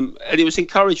 And it was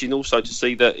encouraging also to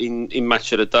see that in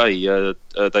Match of the Day, the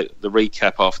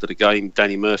recap after the game,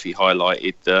 Danny Murphy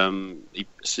highlighted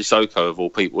Sissoko of all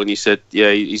people, and he said,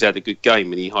 yeah, he's had a good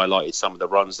game, and he highlighted some of the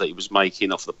runs that he was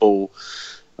making off the ball.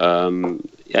 I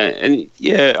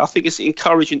think it's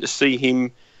encouraging to see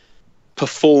him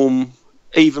perform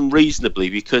even reasonably,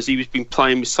 because he's been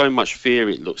playing with so much fear,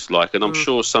 it looks like, and I'm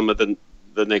sure some of the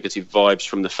negative vibes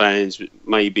from the fans,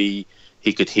 maybe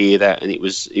he could hear that, and it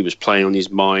was playing on his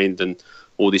mind, and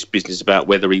all this business about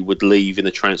whether he would leave in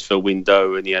the transfer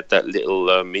window, and he had that little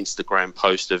Instagram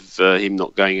post of him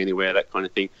not going anywhere, that kind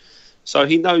of thing. So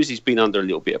he knows he's been under a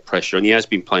little bit of pressure, and he has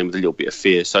been playing with a little bit of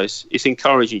fear. So it's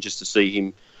encouraging just to see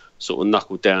him sort of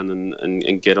knuckle down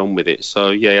and get on with it.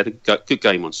 So yeah, he had a good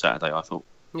game on Saturday, I thought.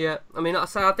 Yeah, I mean, like I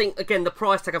say, I think, again, the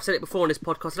price tag, I've said it before on this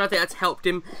podcast, and I think that's helped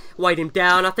him, weighed him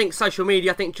down. I think social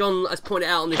media, I think John has pointed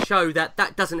out on the show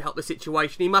that doesn't help the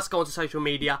situation. He must go onto social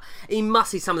media. He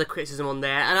must see some of the criticism on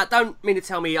there. And I don't mean to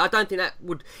tell me, I don't think that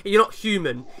would... You're not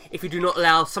human if you do not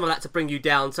allow some of that to bring you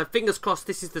down. So fingers crossed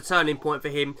this is the turning point for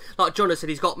him. Like John has said,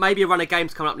 he's got maybe a run of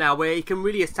games coming up now where he can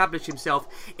really establish himself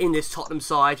in this Tottenham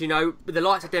side. With the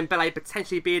likes of Dembele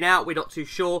potentially being out, we're not too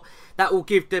sure. That will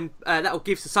give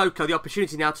Sissoko the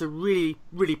opportunity now to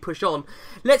really push on.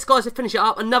 Let's, guys, finish it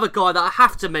up. Another guy that I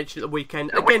have to mention at the weekend,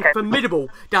 again, formidable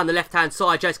down the left-hand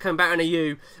side, Jace, coming back on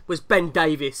you, was Ben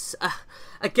Davies.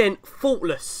 Again,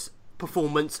 faultless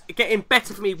performance, getting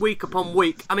better for me week upon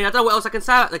week. I mean, I don't know what else I can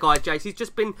say about the guy, Jace. He's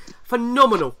just been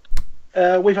phenomenal.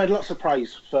 We've had lots of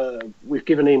praise. We've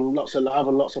given him lots of love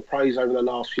and lots of praise over the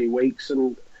last few weeks,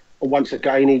 and once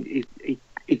again,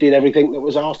 he did everything that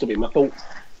was asked of him. I thought,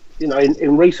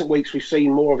 in recent weeks, we've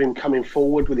seen more of him coming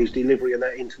forward with his delivery and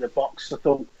that into the box. I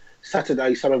thought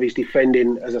Saturday, some of his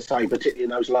defending, as I say, particularly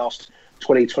in those last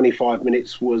 20-25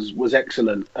 minutes, was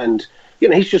excellent. And,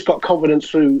 he's just got confidence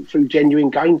through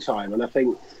genuine game time. And I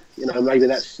think, maybe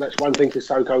that's one thing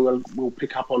Sissoko will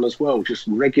pick up on as well, just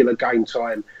regular game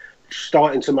time,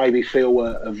 starting to maybe feel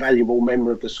a valuable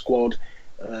member of the squad.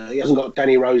 He hasn't got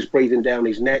Danny Rose breathing down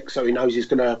his neck, so he knows he's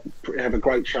going to have a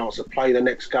great chance to play the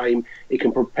next game. He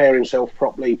can prepare himself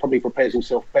properly. He probably prepares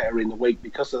himself better in the week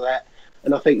because of that.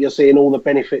 And I think you're seeing all the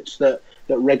benefits that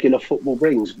regular football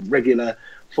brings. Regular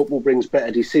football brings better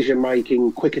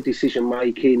decision-making, quicker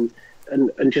decision-making,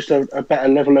 and just a better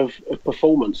level of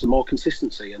performance and more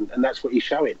consistency. And that's what he's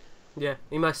showing. Yeah,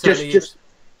 he most certainly is.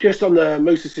 Just on the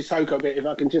Moussa Sissoko bit, if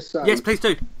I can just say... Yes, please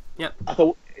do. Yep. I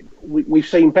thought... We've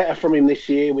seen better from him this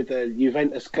year with the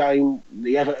Juventus game,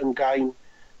 the Everton game.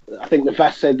 I think the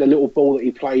Vas said the little ball that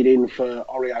he played in for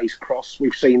Aurier's cross.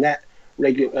 We've seen that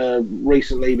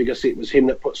recently because it was him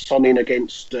that put Son in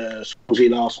against Swansea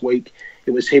last week.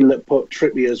 It was him that put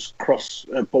Trippier's cross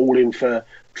ball in for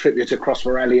Trippier to cross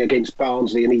for Ali against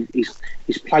Barnsley, and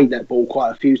he's played that ball quite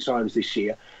a few times this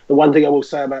year. The one thing I will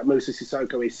say about Moussa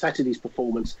Sissoko is Saturday's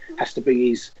performance has to be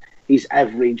his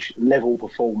average level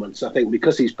performance. I think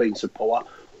because he's been so poor,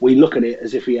 we look at it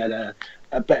as if he had a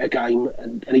better game,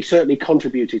 and he certainly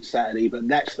contributed Saturday, but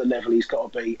that's the level he's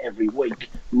got to be every week,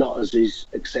 not as his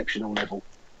exceptional level.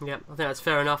 Yeah, I think that's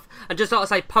fair enough. And just like I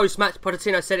say, post-match,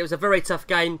 Pochettino said it was a very tough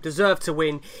game, deserved to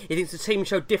win. He thinks the team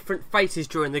showed different faces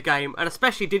during the game, and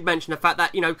especially did mention the fact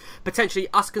that, potentially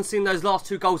us conceding those last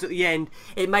 2 goals at the end,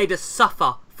 it made us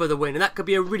suffer for the win, and that could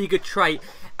be a really good trait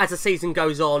as the season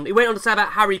goes on. He went on to say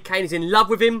about Harry Kane, he's in love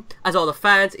with him, as are the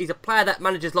fans. He's a player that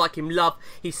managers like him love.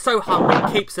 He's so hungry,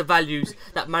 keeps the values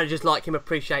that managers like him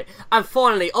appreciate. And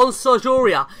finally, on Serge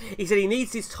Aurier, he said he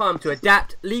needs his time to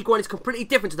adapt. League One is completely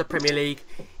different to the Premier League.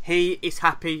 He is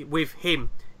happy with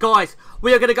him. Guys,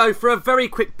 we are going to go for a very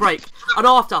quick break, and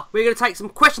after, we're going to take some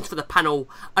questions for the panel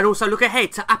and also look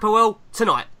ahead to APOEL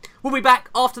tonight. We'll be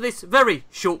back after this very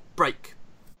short break.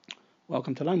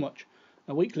 Welcome to Loan Watch,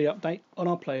 a weekly update on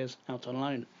our players out on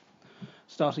loan.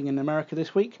 Starting in America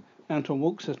this week, Anton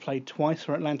Walkes has played twice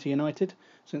for Atlanta United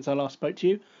since I last spoke to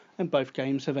you, and both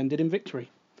games have ended in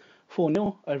victory.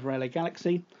 4-0 over LA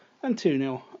Galaxy and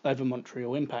 2-0 over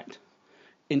Montreal Impact.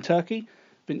 In Turkey,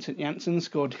 Vincent Janssen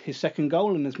scored his second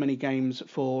goal in as many games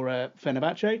for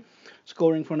Fenerbahce,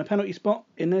 scoring from a penalty spot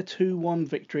in a 2-1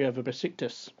 victory over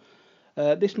Besiktas.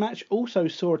 This match also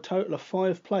saw a total of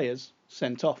 5 players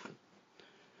sent off.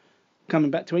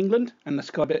 Coming back to England and the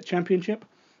Sky Bet Championship,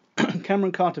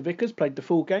 Cameron Carter-Vickers played the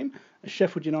full game as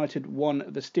Sheffield United won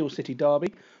the Steel City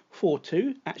Derby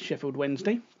 4-2 at Sheffield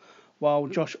Wednesday, while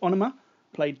Josh Onoma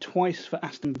played twice for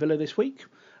Aston Villa this week.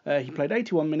 He played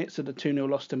 81 minutes of the 2-0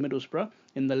 loss to Middlesbrough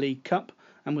in the League Cup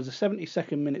and was a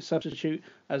 72nd minute substitute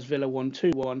as Villa won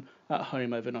 2-1 at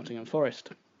home over Nottingham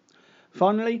Forest.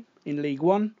 Finally, in League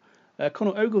One,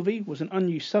 Conor Ogilvie was an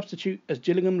unused substitute as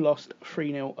Gillingham lost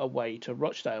 3-0 away to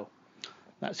Rochdale.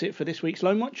 That's it for this week's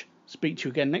Loan Watch. Speak to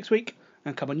you again next week,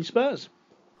 and come on you Spurs.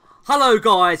 Hello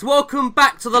guys, welcome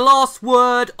back to the Last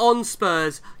Word on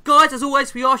Spurs. Guys, as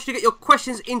always, we ask you to get your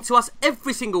questions into us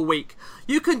every single week.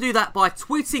 You can do that by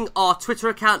tweeting our Twitter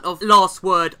account of Last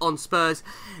Word on Spurs,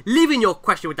 leaving your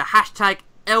question with the hashtag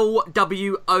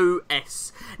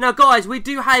LWOS. Now guys, we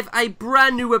do have a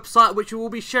brand new website which we will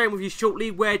be sharing with you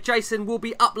shortly, where Jason will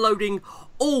be uploading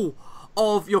all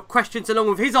of your questions along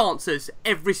with his answers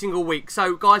every single week.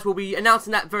 So guys, we'll be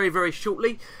announcing that very, very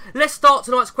shortly. Let's start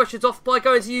tonight's questions off by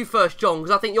going to you first, John,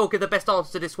 because I think you'll give the best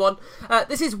answer to this one.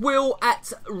 This is Will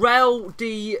at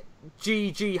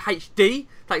RailDGGHD.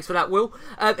 Thanks for that, Will.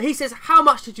 He says, how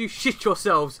much did you shit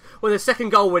yourselves when the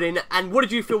second goal went in, and what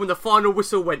did you feel when the final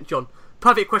whistle went, John?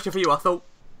 Perfect question for you, I thought.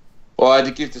 Well, I had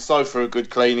to give the sofa a good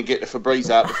clean and get the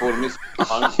Febreze out before the mist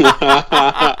comes.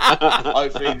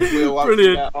 Hopefully,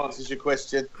 that answers your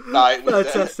question. No, it was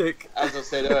fantastic. As I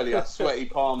said earlier, sweaty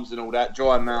palms and all that,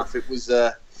 dry mouth. It was,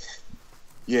 it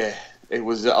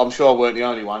was. I'm sure I weren't the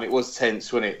only one. It was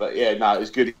tense, wasn't it? But yeah, no, it was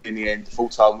good in the end. The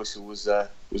full-time whistle was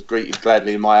greeted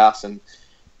gladly in my house, and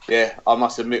yeah, I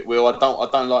must admit, Will, I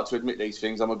don't like to admit these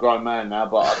things. I'm a grown man now,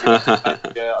 but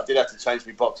I did have to change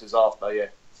my boxers after. Yeah.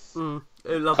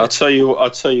 I'll tell you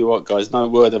what, guys. No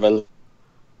word of a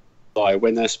lie.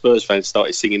 When the Spurs fans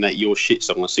started singing that "Your Shit"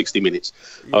 song on 60 Minutes,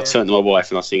 I turned to my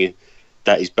wife and I was singing,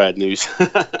 "That is bad news."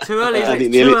 Too early, isn't it?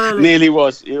 Nearly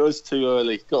was. It was too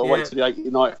early. Got to wait to the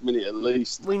 89th minute at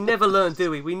least. We never learn,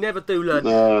 do we? We never do learn.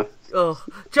 No. Oh,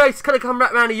 Jace, can I come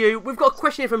back round to you? We've got a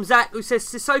question here from Zach who says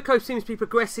Sissoko seems to be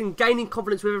progressing, gaining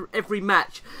confidence with every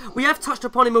match. We have touched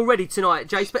upon him already tonight,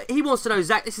 Jace, but he wants to know,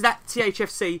 Zach, this is at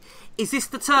THFC, is this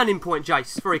the turning point,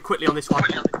 Jace? Very quickly on this one.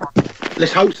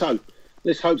 Let's hope so.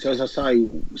 As I say,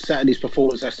 Saturday's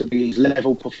performance has to be his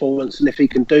level performance, and if he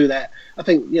can do that, I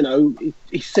think,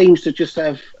 he seems to just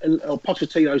have, or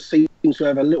Pochettino seems to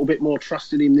have a little bit more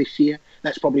trust in him this year.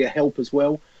 That's probably a help as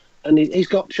well. And he's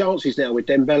got chances now with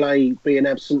Dembele being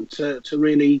absent to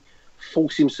really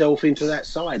force himself into that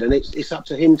side. And it's up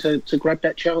to him to grab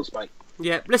that chance, mate.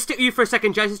 Yeah, let's stick with you for a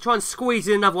second, Jason. Let's try and squeeze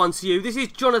in another one to you. This is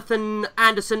Jonathan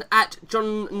Anderson at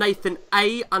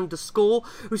JohnNathanA_,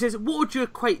 who says, what would you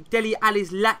equate Dele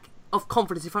Alli's lack of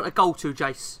confidence in front of goal to,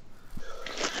 Jace?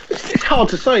 It's hard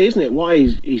to say, isn't it, why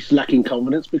he's lacking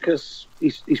confidence, because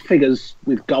his figures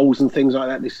with goals and things like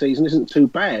that this season isn't too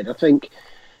bad. I think...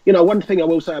 one thing I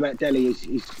will say about Dele is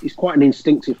he's quite an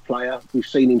instinctive player. We've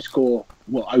seen him score,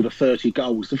 over 30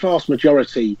 goals. The vast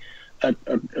majority are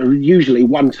usually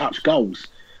one-touch goals.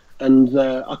 And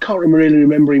I can't really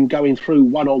remember him going through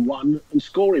one-on-one and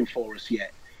scoring for us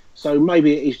yet. So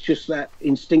maybe it's just that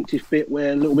instinctive bit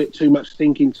where a little bit too much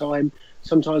thinking time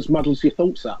sometimes muddles your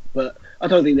thoughts up. But I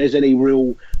don't think there's any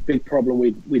real big problem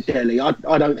with Dele.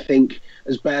 I don't think,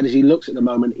 as bad as he looks at the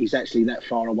moment, he's actually that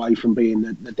far away from being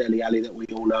the Dele Alli that we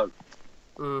all know.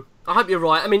 I hope you're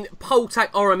right. I mean,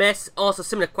 Poltak RMS asked a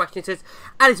similar question. He says,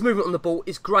 Ali's movement on the ball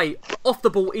is great. Off the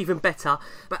ball, even better.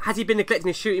 But has he been neglecting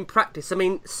his shooting practice? I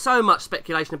mean, so much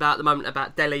speculation about at the moment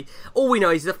about Dele. All we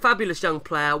know is he's a fabulous young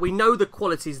player. We know the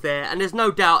quality's there. And there's no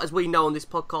doubt, as we know on this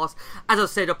podcast, as I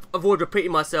said, avoid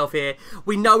repeating myself here,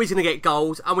 we know he's going to get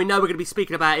goals. And we know we're going to be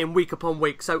speaking about him week upon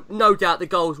week. So no doubt the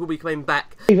goals will be coming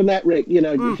back. Even that, Rick,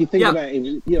 if you think about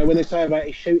him, when they say about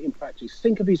his shooting practice,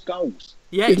 think of his goals.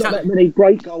 Yeah, there's exactly. not that many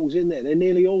great goals in there. They're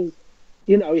nearly all,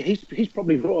 he's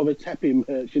probably more of a tapping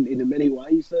merchant in many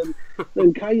ways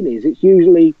than Kane is. It's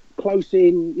usually close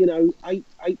in,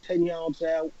 8-10 yards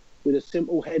out with a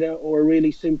simple header or a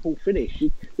really simple finish.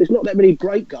 There's not that many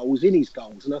great goals in his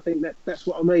goals, and I think that's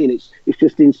what I mean. It's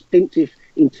just instinctive,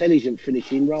 intelligent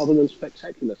finishing rather than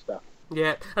spectacular stuff.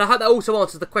 Yeah, and I hope that also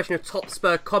answers the question of Top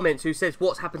Spur Comments, who says,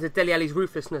 what's happened to Dele Alli's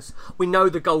ruthlessness? We know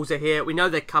the goals are here, we know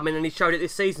they're coming, and he showed it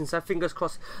this season, so fingers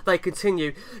crossed they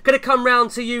continue. Going to come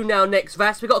round to you now next,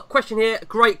 Vass. We've got a question here, a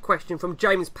great question from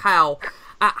James Powell.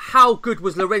 How good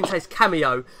was Llorente's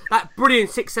cameo? That brilliant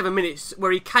 6-7 minutes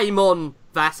where he came on,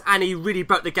 Vass, and he really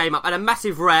broke the game up. And a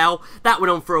massive row, that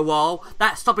went on for a while.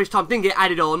 That stoppage time didn't get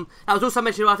added on. That was also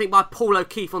mentioned, I think, by Paul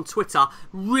O'Keefe on Twitter.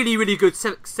 Really, really good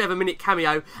 7 minute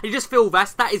cameo. And you just feel,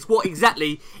 Vass, that is what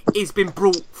exactly is been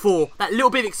brought for. That little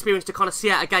bit of experience to kind of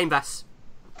see out a game, Vass.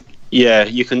 Yeah,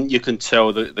 you can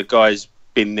tell that the guy's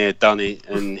been there, done it,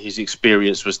 and his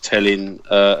experience was telling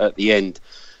at the end.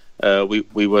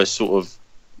 We were sort of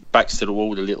backs to the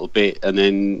wall a little bit, and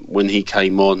then when he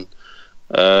came on,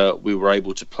 we were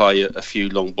able to play a few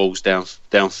long balls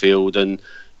downfield, and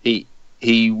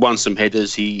he won some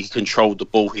headers. He controlled the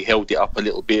ball. He held it up a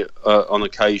little bit on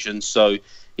occasion, so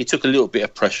he took a little bit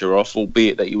of pressure off,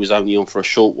 albeit that he was only on for a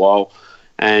short while.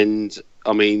 And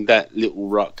I mean, that little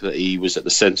ruck that he was at the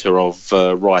centre of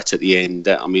right at the end,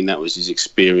 that was his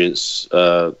experience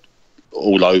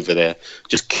all over there.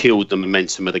 Just killed the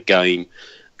momentum of the game,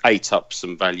 ate up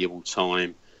some valuable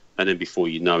time, and then before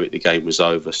you know it, the game was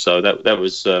over. So that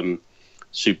was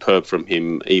superb from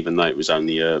him, even though it was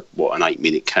only an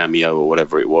 8-minute cameo or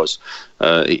whatever it was.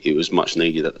 It was much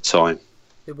needed at the time.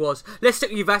 It was. Let's stick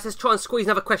with you, Vass. Let's try and squeeze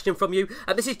another question from you.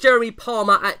 This is Jeremy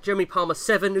Palmer at Jeremy Palmer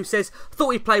 7, who says,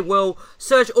 thought he played well.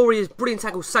 Serge Aurier's brilliant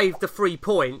tackle saved the 3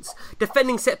 points.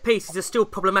 Defending set pieces are still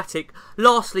problematic.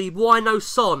 Lastly, why no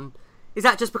Son? Is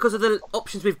that just because of the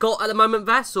options we've got at the moment,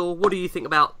 Vass, or what do you think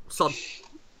about Son?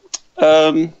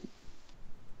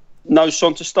 No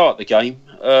Son to start the game.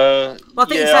 I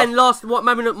think he's saying last. What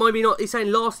maybe not. He's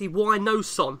saying lastly, why no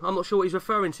Son? I'm not sure what he's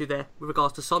referring to there with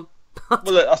regards to Son.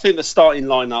 Well, I think the starting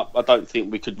lineup, I don't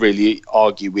think we could really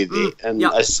argue with it. And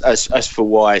as for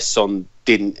why Son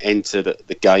didn't enter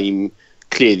the game,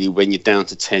 clearly when you're down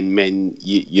to 10 men,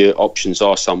 your options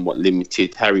are somewhat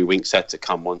limited. Harry Winks had to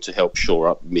come on to help shore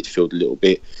up midfield a little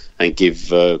bit and give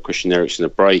Christian Eriksen a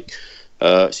break.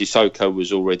 Sissoko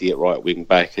was already at right wing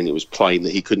back, and it was plain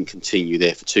that he couldn't continue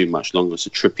there for too much longer, so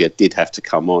Trippier did have to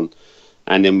come on.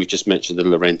 And then we just mentioned the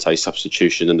Llorente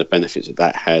substitution and the benefits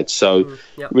that had. So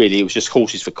really it was just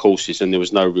horses for courses, and there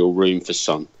was no real room for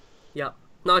Son. Yeah.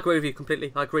 No, I agree with you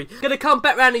completely. I agree. Going to come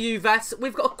back round to you, Vass.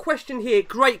 We've got a question here,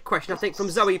 great question, I think, from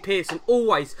Zoe Pearson.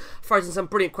 Always throws in some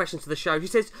brilliant questions to the show. She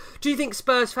says, do you think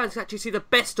Spurs fans can actually see the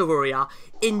best of Aurier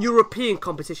in European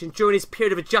competition during his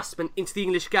period of adjustment into the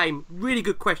English game? Really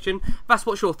good question. Vass,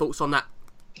 what's your thoughts on that?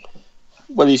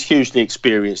 Well, he's hugely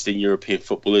experienced in European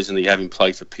football, isn't he? Having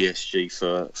played for PSG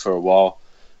for a while.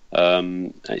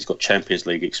 He's got Champions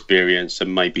League experience,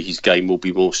 and maybe his game will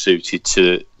be more suited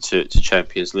to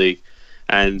Champions League.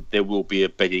 And there will be a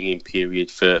bedding in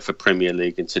period for Premier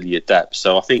League until he adapts.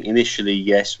 So I think initially,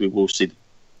 yes, we will see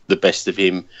the best of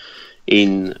him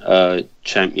in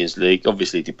Champions League.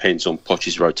 Obviously, it depends on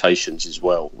Poch's rotations as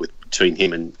well between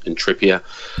him and Trippier.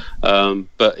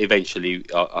 But eventually,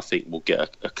 I think we'll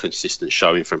get a consistent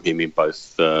showing from him in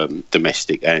both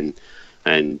domestic and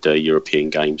European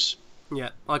games.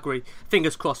 Yeah, I agree.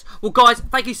 Fingers crossed. Well, guys,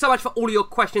 thank you so much for all of your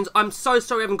questions. I'm so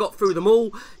sorry I haven't got through them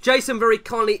all. Jason very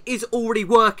kindly is already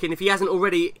working, if he hasn't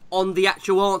already, on the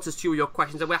actual answers to all your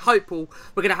questions. And we're hopeful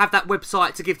we're going to have that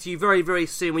website to give to you very, very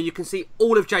soon, where you can see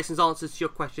all of Jason's answers to your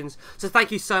questions. So thank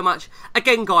you so much.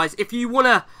 Again, guys, if you want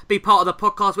to be part of the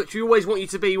podcast, which we always want you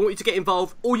to be, we want you to get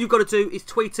involved, all you've got to do is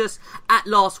tweet us at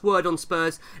Last Word on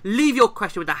Spurs. Leave your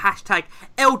question with the hashtag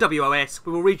LWOS.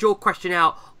 We will read your question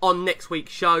out on next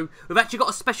week's show. We've actually got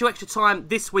a special extra time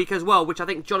this week as well, which I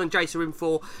think John and Jace are in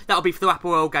for. That'll be for the Apple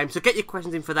World game. So get your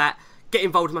questions in for that. Get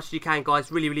involved as much as you can,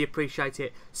 guys. Really, really appreciate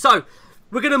it. So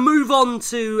we're going to move on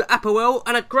to Applewell,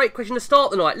 and a great question to start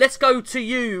the night. Let's go to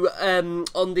you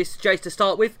on this, Jace, to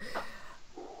start with.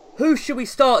 Who should we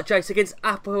start, Jace, against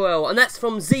Apoel? And that's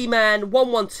from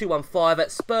Z-Man11215 at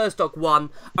SpursDog1,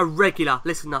 a regular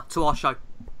listener to our show.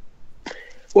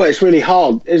 Well, it's really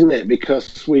hard, isn't it?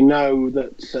 Because we know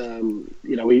that,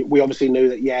 we obviously knew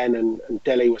that Jan and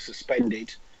Dele were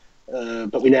suspended,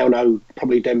 but we now know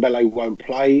probably Dembele won't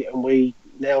play, and we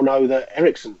now know that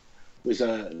Eriksen looks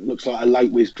like a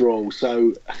late withdrawal.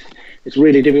 So it's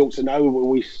really difficult to know. Will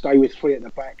we stay with 3 at the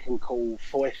back and call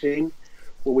Foyth in?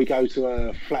 Will we go to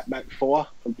a flat back 4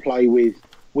 and play with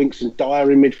Winks and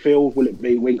Dyer in midfield? Will it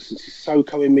be Winks and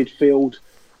Sissoko in midfield?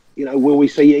 Will we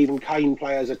see even Kane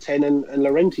play as a 10 and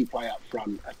Llorente play up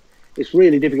front? It's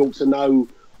really difficult to know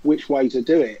which way to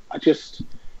do it. I just,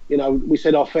 we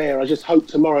said off air, I just hope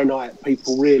tomorrow night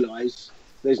people realise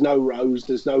there's no Rose,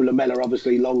 there's no Lamela,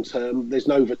 obviously long term, there's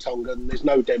no Vertonghen, there's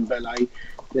no Dembele,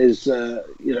 there's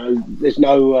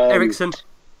no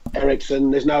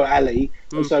Eriksen, there's no Ali.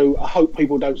 And so I hope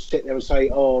people don't sit there and say,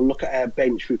 oh, look at our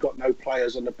bench, we've got no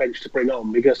players on the bench to bring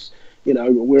on, because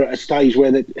we're at a stage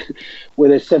where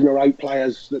there's 7 or 8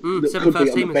 players that could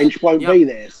be on the bench won't be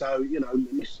there. So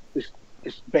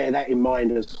let's bear that in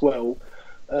mind as well.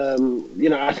 Other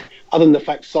than the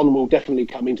fact Son will definitely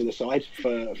come into the side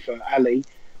for Ali,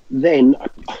 then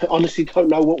I honestly don't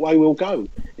know what way we'll go.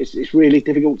 It's really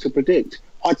difficult to predict.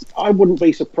 I wouldn't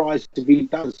be surprised if he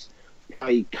does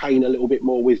play Kane a little bit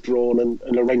more withdrawn and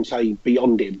Llorente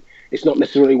beyond him. It's not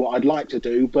necessarily what I'd like to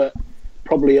do, but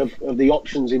probably of the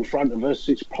options in front of us,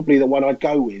 it's probably the one I'd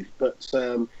go with. But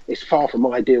it's far from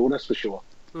ideal, that's for sure.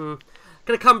 Going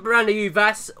to come round to you,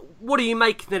 Vass. What are you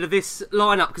making of this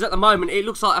lineup? Because at the moment, it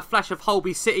looks like a flash of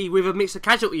Holby City with a mix of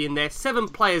casualty in there. 7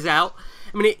 players out.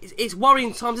 I mean, it's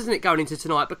worrying times, isn't it, going into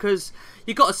tonight? Because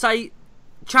you've got to say,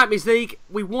 Champions League,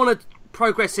 we want to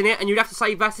progress in it, and you'd have to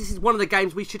say, Vass, this is one of the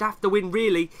games we should have to win,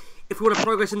 really, if we want to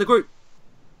progress in the group.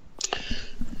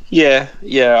 Yeah.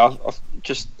 I've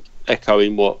just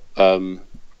echoing what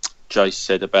Jace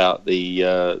said about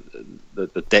the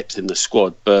depth in the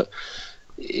squad, but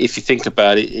if you think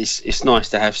about it, it's nice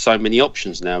to have so many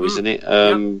options now, isn't it?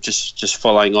 Just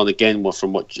following on again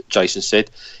from what Jason said,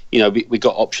 we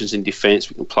got options in defence.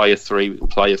 We can play a 3, we can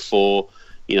play a 4.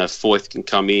 Foyth can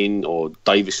come in, or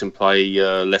Davis can play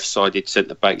left-sided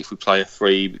centre back if we play a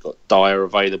 3. We've got Dyer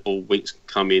available. Winks can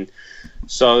come in.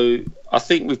 So I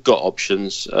think we've got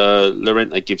options.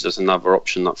 Llorente gives us another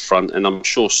option up front, and I'm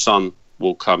sure Son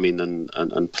will come in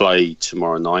and play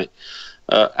tomorrow night.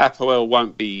 Apoel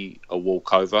won't be a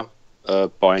walkover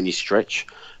by any stretch,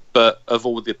 but of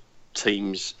all the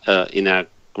teams in our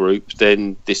group,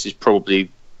 then this is probably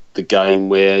the game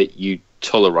where you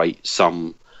tolerate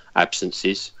some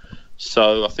absences.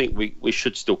 So I think we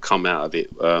should still come out of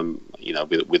it,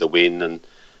 with a win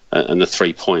and the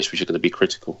 3 points, which are going to be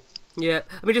critical. Yeah,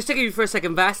 I mean, just to give you for a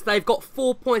second, Vass, they've got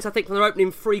 4 points, I think, from their opening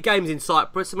 3 games in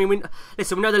Cyprus. I mean, we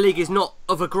know the league is not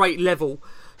of a great level.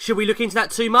 Should we look into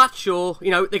that too much, or they're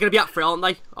going to be up for it, aren't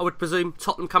they? I would presume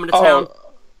Tottenham coming to town.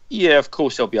 Yeah, of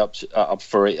course they'll be up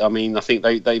for it. I mean, I think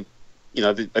they've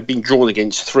been drawn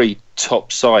against 3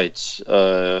 top sides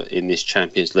in this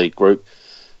Champions League group,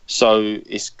 so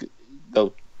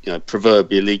they'll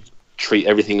proverbially treat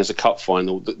everything as a cup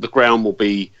final. The ground will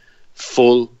be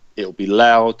full. It'll be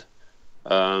loud.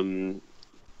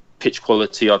 Pitch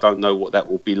quality, I don't know what that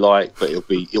will be like, but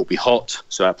it'll be hot.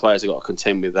 So our players have got to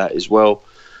contend with that as well.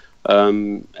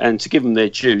 And to give them their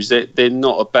dues, they're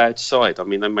not a bad side. I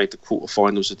mean, they made the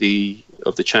quarterfinals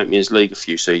of the Champions League a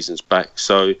few seasons back.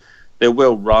 So they're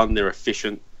well run. They're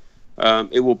efficient.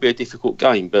 It will be a difficult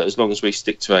game, but as long as we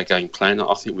stick to our game plan,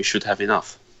 I think we should have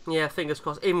enough. Yeah, fingers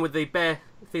crossed. Even with the bare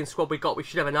thin squad we got, we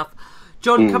should have enough.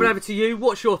 John, coming over to you,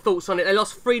 what's your thoughts on it? They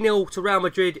lost 3-0 to Real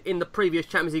Madrid in the previous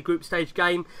Champions League group stage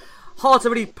game. Hard to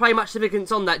really play much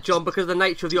significance on that, John, because of the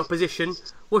nature of the opposition.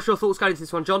 What's your thoughts going into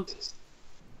this one, John?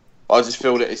 I just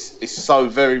feel that it's so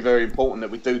very, very important that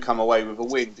we do come away with a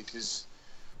win, because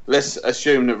let's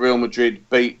assume that Real Madrid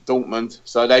beat Dortmund,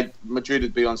 so Madrid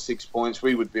would be on 6 points,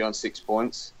 we would be on 6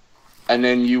 points, and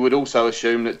then you would also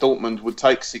assume that Dortmund would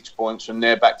take 6 points from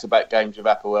their back-to-back games with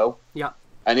Apoel. Yeah.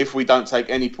 And if we don't take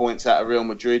any points out of Real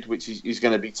Madrid, which is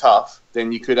going to be tough,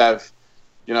 then you could have,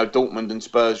 Dortmund and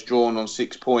Spurs drawn on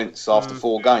 6 points after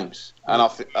 4 games. And I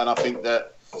think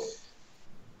that,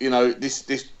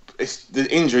 the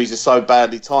injuries are so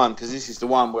badly timed, because this is the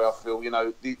one where I feel,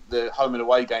 the home and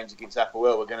away games against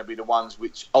Apoel are going to be the ones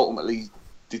which ultimately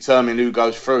determine who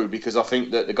goes through, because I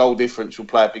think that the goal difference will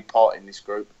play a big part in this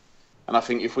group. And I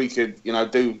think if we could,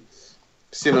 do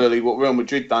similarly what Real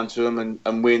Madrid done to them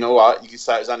and win, all right, you could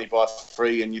say it was only by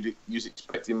 3 and you'd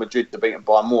expecting Madrid to beat them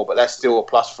by more, but that's still a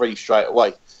 +3 straight away.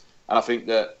 And I think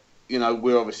that,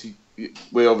 we're obviously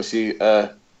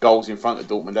goals in front of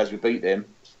Dortmund as we beat them.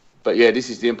 But yeah, this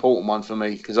is the important one for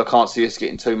me because I can't see us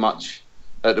getting too much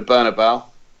at the Bernabeu.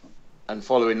 And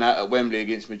following that at Wembley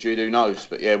against Madrid, who knows?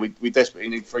 But yeah, we desperately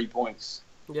need 3 points.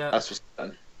 Yeah. That's for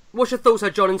certain. What's your thoughts, though,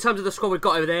 John, in terms of the squad we've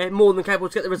got over there? More than capable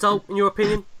to get the result, in your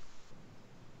opinion?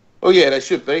 Well, yeah, they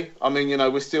should be. I mean,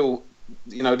 we're still,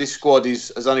 this squad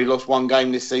has only lost 1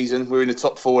 game this season. We're in the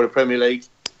top 4 of the Premier League.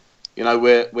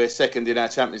 We're second in our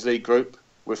Champions League group.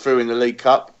 We're through in the League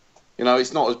Cup.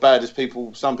 It's not as bad as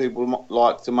some people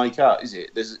like to make out, is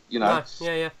it? There's, No.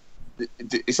 Yeah.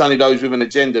 It's only those with an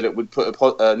agenda that would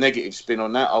put a negative spin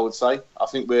on that, I would say. I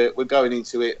think we're going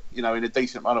into it, in a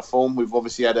decent run of form. We've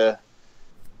obviously had a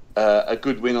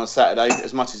good win on Saturday,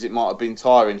 as much as it might have been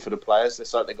tiring for the players.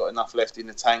 Let's hope they've got enough left in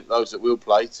the tank, those that will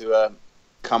play, to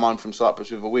come home from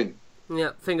Cyprus with a win.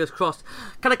 Yeah, fingers crossed.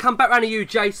 Can I come back round to you,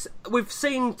 Jace? We've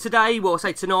seen today, well, I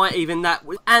say tonight even, that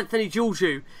with Anthony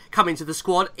Georgiou coming to the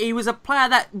squad, he was a player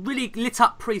that really lit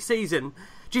up pre-season.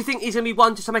 Do you think he's going to be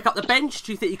one just to make up the bench?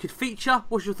 Do you think he could feature?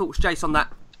 What's your thoughts, Jace, on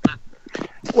that?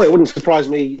 Well, it wouldn't surprise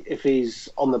me if he's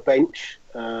on the bench.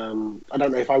 I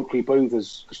don't know if Oakley Booth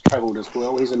has travelled as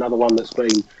well. He's another one that's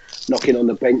been knocking on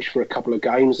the bench for a couple of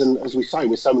games. And as we say,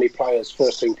 with so many players,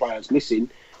 first-team players missing,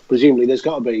 presumably there's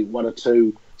got to be 1 or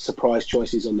 2 surprise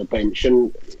choices on the bench.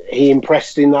 And he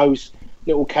impressed in those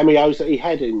little cameos that he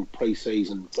had in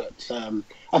pre-season. But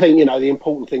I think, the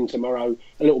important thing tomorrow,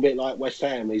 a little bit like West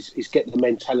Ham, is get the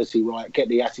mentality right, get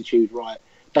the attitude right.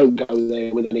 Don't go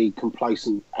there with any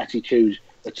complacent attitude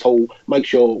at all. Make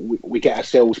sure we get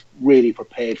ourselves really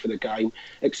prepared for the game,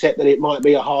 except that it might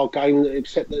be a hard game,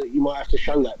 except that you might have to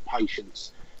show that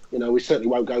patience. We certainly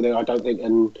won't go there, I don't think,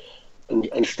 and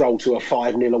stroll to a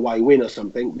 5-0 away win or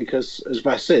something, because, as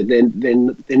Vass said,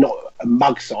 they're not a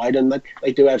mug side, and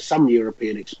they do have some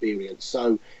European experience.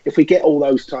 So if we get all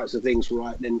those types of things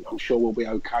right, then I'm sure we'll be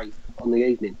okay on the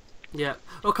evening. Yeah.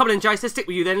 Well, come on then, Jace, let's stick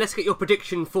with you then. Let's get your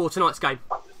prediction for tonight's game.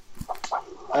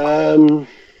 I'll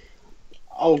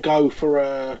go for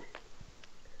a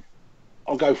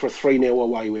 3-0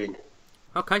 away win.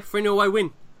 Okay, 3-0 away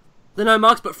win. The no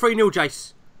mugs, but 3-0,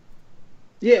 Jace.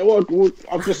 Yeah, well,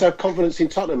 I've just had confidence in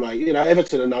Tottenham, mate.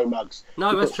 Everton are no mugs.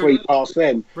 No, we that's put true. 3 past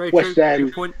them. Very West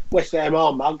true. West Ham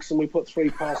are mugs, and we put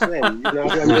 3 past them. You know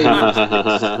what I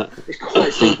mean? It's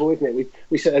quite simple, isn't it?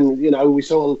 We said, and we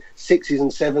saw 6s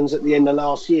and 7s at the end of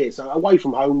last year. So away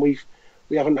from home, we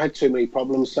haven't had too many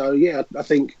problems. So yeah, I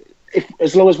think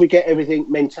as long as we get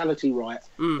everything mentality right,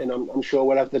 then I'm sure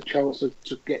we'll have the chance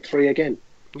to get 3 again.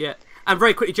 Yeah, and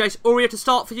very quickly, Jace, Aurier to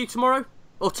start for you tomorrow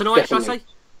or tonight, Definitely. should I say?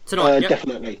 Tonight, yep.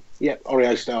 Definitely. Yeah,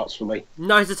 Aurier starts for me.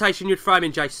 No hesitation, you'd throw him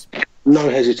in, Jace. No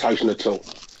hesitation at all.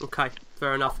 Okay,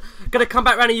 fair enough. Going to come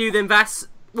back round to you then, Vass.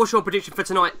 What's your prediction for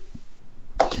tonight?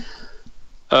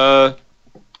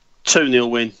 2-0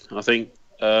 win, I think.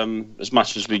 As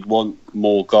much as we want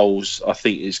more goals, I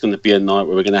think it's going to be a night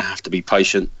where we're going to have to be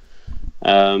patient.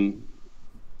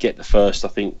 Get the first, I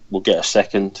think we'll get a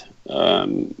second,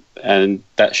 and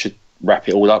that should wrap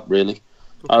it all up, really.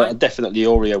 Okay. Definitely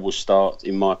Aurier will start,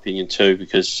 in my opinion, too,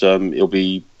 because he'll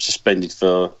be suspended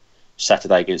for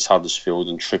Saturday against Huddersfield,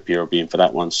 and Trippier will be in for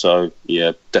that one. So,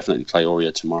 yeah, definitely play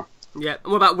Aurier tomorrow. Yeah,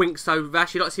 and what about Winks, though,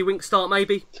 Vash? You'd like to see Winks start,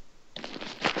 maybe?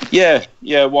 Yeah,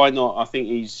 why not? I think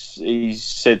he's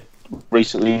said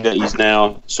recently that he's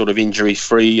now sort of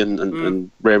injury-free and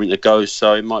raring to go,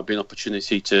 so it might be an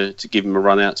opportunity to give him a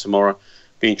run out tomorrow.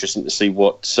 Be interesting to see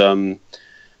what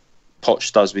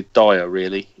Poch does with Dyer,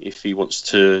 really, if he wants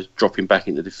to drop him back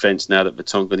into defence now that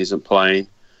Vertonghen isn't playing,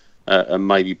 and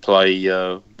maybe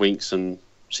play Winks and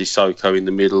Sissoko in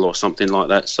the middle or something like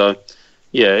that. So,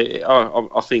 yeah,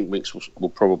 I think Winks will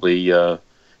probably, if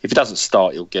he doesn't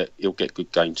start, he'll get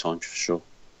good game time for sure.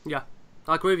 Yeah,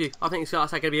 I agree with you. I think it's going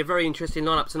to be a very interesting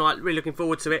lineup tonight. Really looking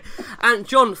forward to it. And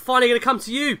John, finally going to come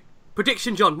to you.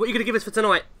 Prediction, John. What are you going to give us for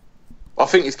tonight? I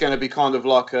think it's going to be kind of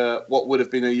like what would have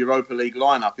been a Europa League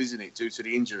lineup, isn't it, due to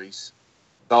the injuries?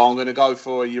 So I'm going to go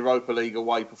for a Europa League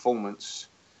away performance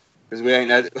because we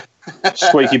ain't had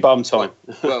squeaky bum time.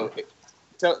 Well,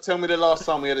 tell me the last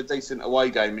time we had a decent away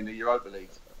game in the Europa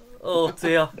League. Oh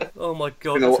dear! Oh my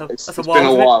God! It's been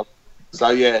a while. So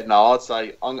yeah, no, I'd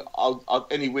say I'll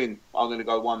any win. I'm going to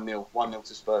go 1-0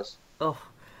 to Spurs.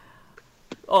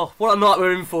 Oh, what a night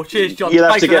we're in for. Cheers, John. You'll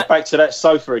have to get back to that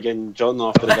sofa again, John,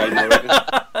 after the game.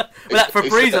 Well, that for a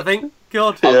breeze, I think.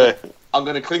 God. I'm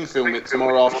going to cling film it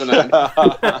tomorrow afternoon.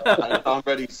 I'm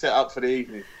ready, set up for the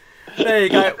evening. There you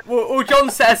go. Well, John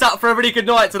set us up for a really good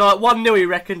night tonight. 1-0, he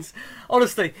reckons.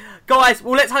 Honestly. Guys,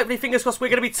 well, let's hopefully, fingers crossed, we're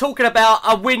going to be talking about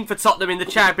a win for Tottenham in the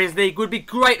Champions League. It would be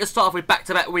great to start off with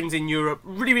back-to-back wins in Europe.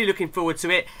 Really, really looking forward to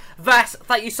it. Vas,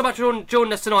 thank you so much for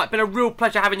joining us tonight. Been a real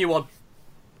pleasure having you on.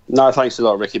 No, thanks a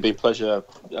lot, Ricky. Been a pleasure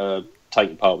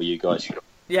taking part with you guys.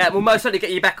 Yeah, we'll most certainly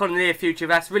get you back on in the near future,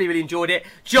 Vas. Really, really enjoyed it.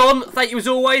 John, thank you as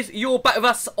always. You're back with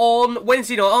us on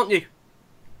Wednesday night, aren't you?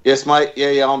 Yes, mate.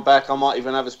 Yeah, I'm back. I might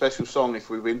even have a special song if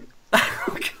we win.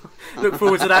 Look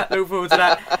forward to that.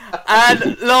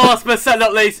 And last but certainly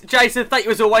not least, Jason, thank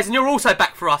you as always. And you're also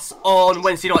back for us on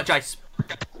Wednesday night, Jace.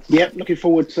 Yeah, looking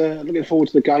forward to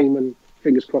the game, and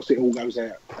fingers crossed it all goes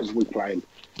out as we're playing.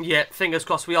 Yeah, fingers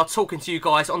crossed. We are talking to you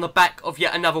guys on the back of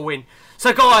yet another win.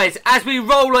 So, guys, as we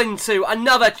roll into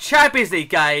another Champions League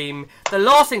game, the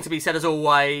last thing to be said, as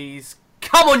always,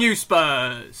 come on, you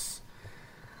Spurs!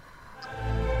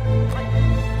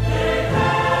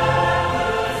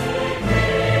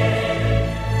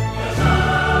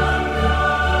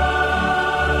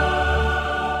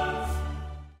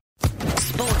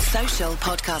 Sports Social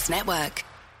Podcast Network.